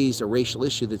to raise a racial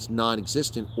issue that's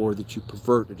non-existent or that you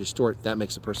pervert or distort, that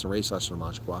makes a person a race hustler,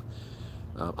 Manchqua.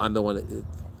 I'm the one that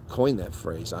coined that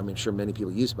phrase. I'm sure many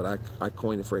people use it, but I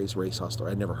coined the phrase race hustler.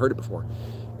 I'd never heard it before.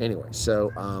 Anyway,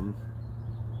 so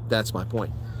that's my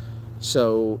point.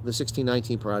 So the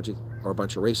 1619 Project are a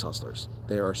bunch of race hustlers.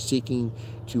 They are seeking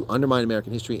to undermine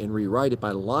American history and rewrite it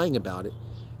by lying about it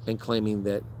and claiming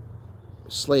that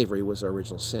slavery was our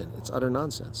original sin. It's utter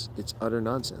nonsense. It's utter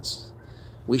nonsense.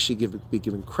 we should be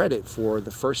given credit for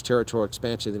the first territorial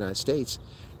expansion of the United States,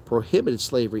 prohibited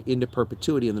slavery into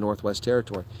perpetuity in the Northwest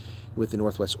Territory with the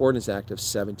Northwest Ordinance Act of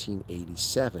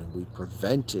 1787. We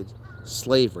prevented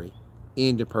slavery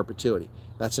into perpetuity.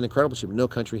 That's an incredible achievement. No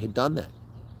country had done that.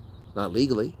 Not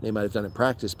legally. They might have done it in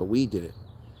practice, but we did it.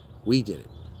 We did it.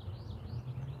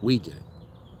 We did it.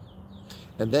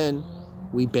 And then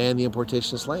we banned the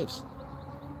importation of slaves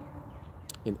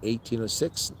in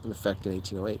 1806, in effect in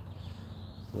 1808.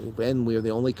 And we were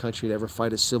the only country to ever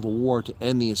fight a civil war to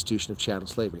end the institution of chattel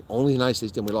slavery. Only the United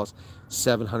States did. We lost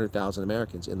 700,000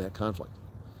 Americans in that conflict.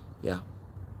 Yeah.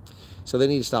 So they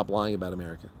need to stop lying about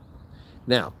America.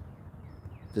 Now,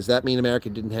 does that mean America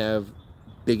didn't have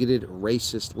bigoted,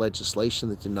 racist legislation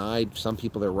that denied some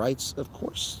people their rights? Of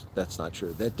course, that's not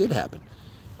true. That did happen.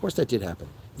 Of course, that did happen.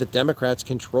 The Democrats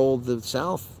controlled the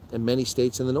South and many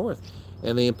states in the North,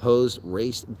 and they imposed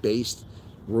race-based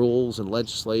rules and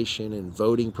legislation and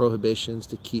voting prohibitions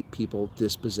to keep people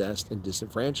dispossessed and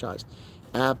disenfranchised.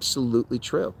 Absolutely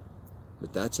true.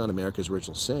 But that's not America's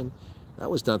original sin. That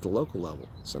was done at the local level.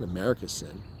 It's not America's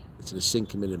sin. It's a sin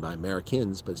committed by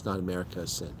Americans, but it's not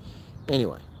America's sin.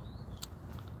 Anyway.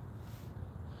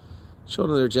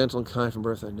 Children that are gentle and kind from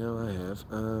birth, I know I have.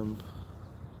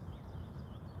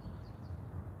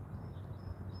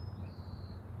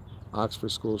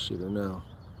 Oxford school shooter, no.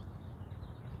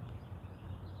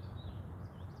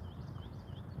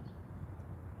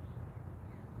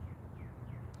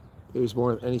 He was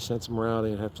born with any sense of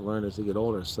morality and have to learn as they get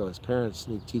older. So as parents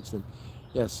need to teach them.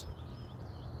 Yes.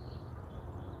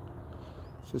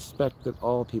 Suspect that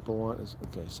all people want is...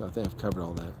 Okay, so I think I've covered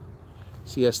all that.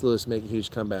 C.S. Lewis making a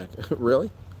huge comeback.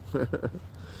 Really?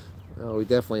 Oh, we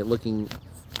definitely looking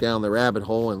down the rabbit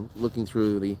hole and looking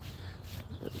through the...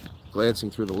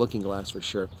 glancing through the looking glass for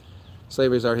sure.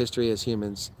 Slavery is our history as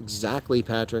humans. Exactly,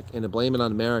 Patrick. And to blame it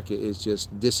on America is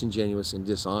just disingenuous and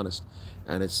dishonest.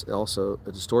 And it's also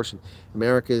a distortion.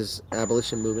 America's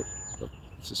abolition movement... Oh,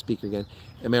 it's a speaker again.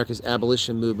 America's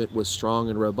abolition movement was strong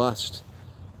and robust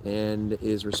and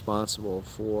is responsible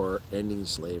for ending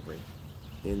slavery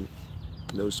in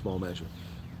no small measure.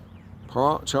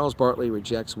 Charles Bartley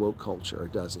rejects woke culture, or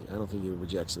does he? I don't think he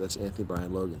rejects it. That's Anthony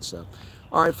Brian Logan. So,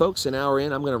 all right, folks, an hour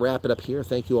in. I'm going to wrap it up here.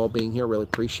 Thank you all being here. Really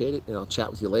appreciate it, and I'll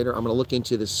chat with you later. I'm going to look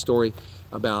into this story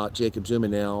about Jacob Zuma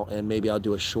now, and maybe I'll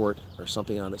do a short or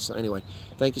something on it. So anyway,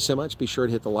 thank you so much. Be sure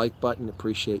to hit the like button.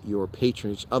 Appreciate your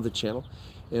patronage of the channel,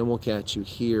 and we'll catch you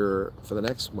here for the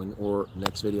next one or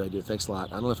next video I do. Thanks a lot.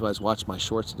 I don't know if you guys watched my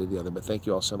shorts I did the other, but thank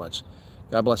you all so much.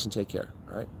 God bless and take care.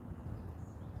 All right.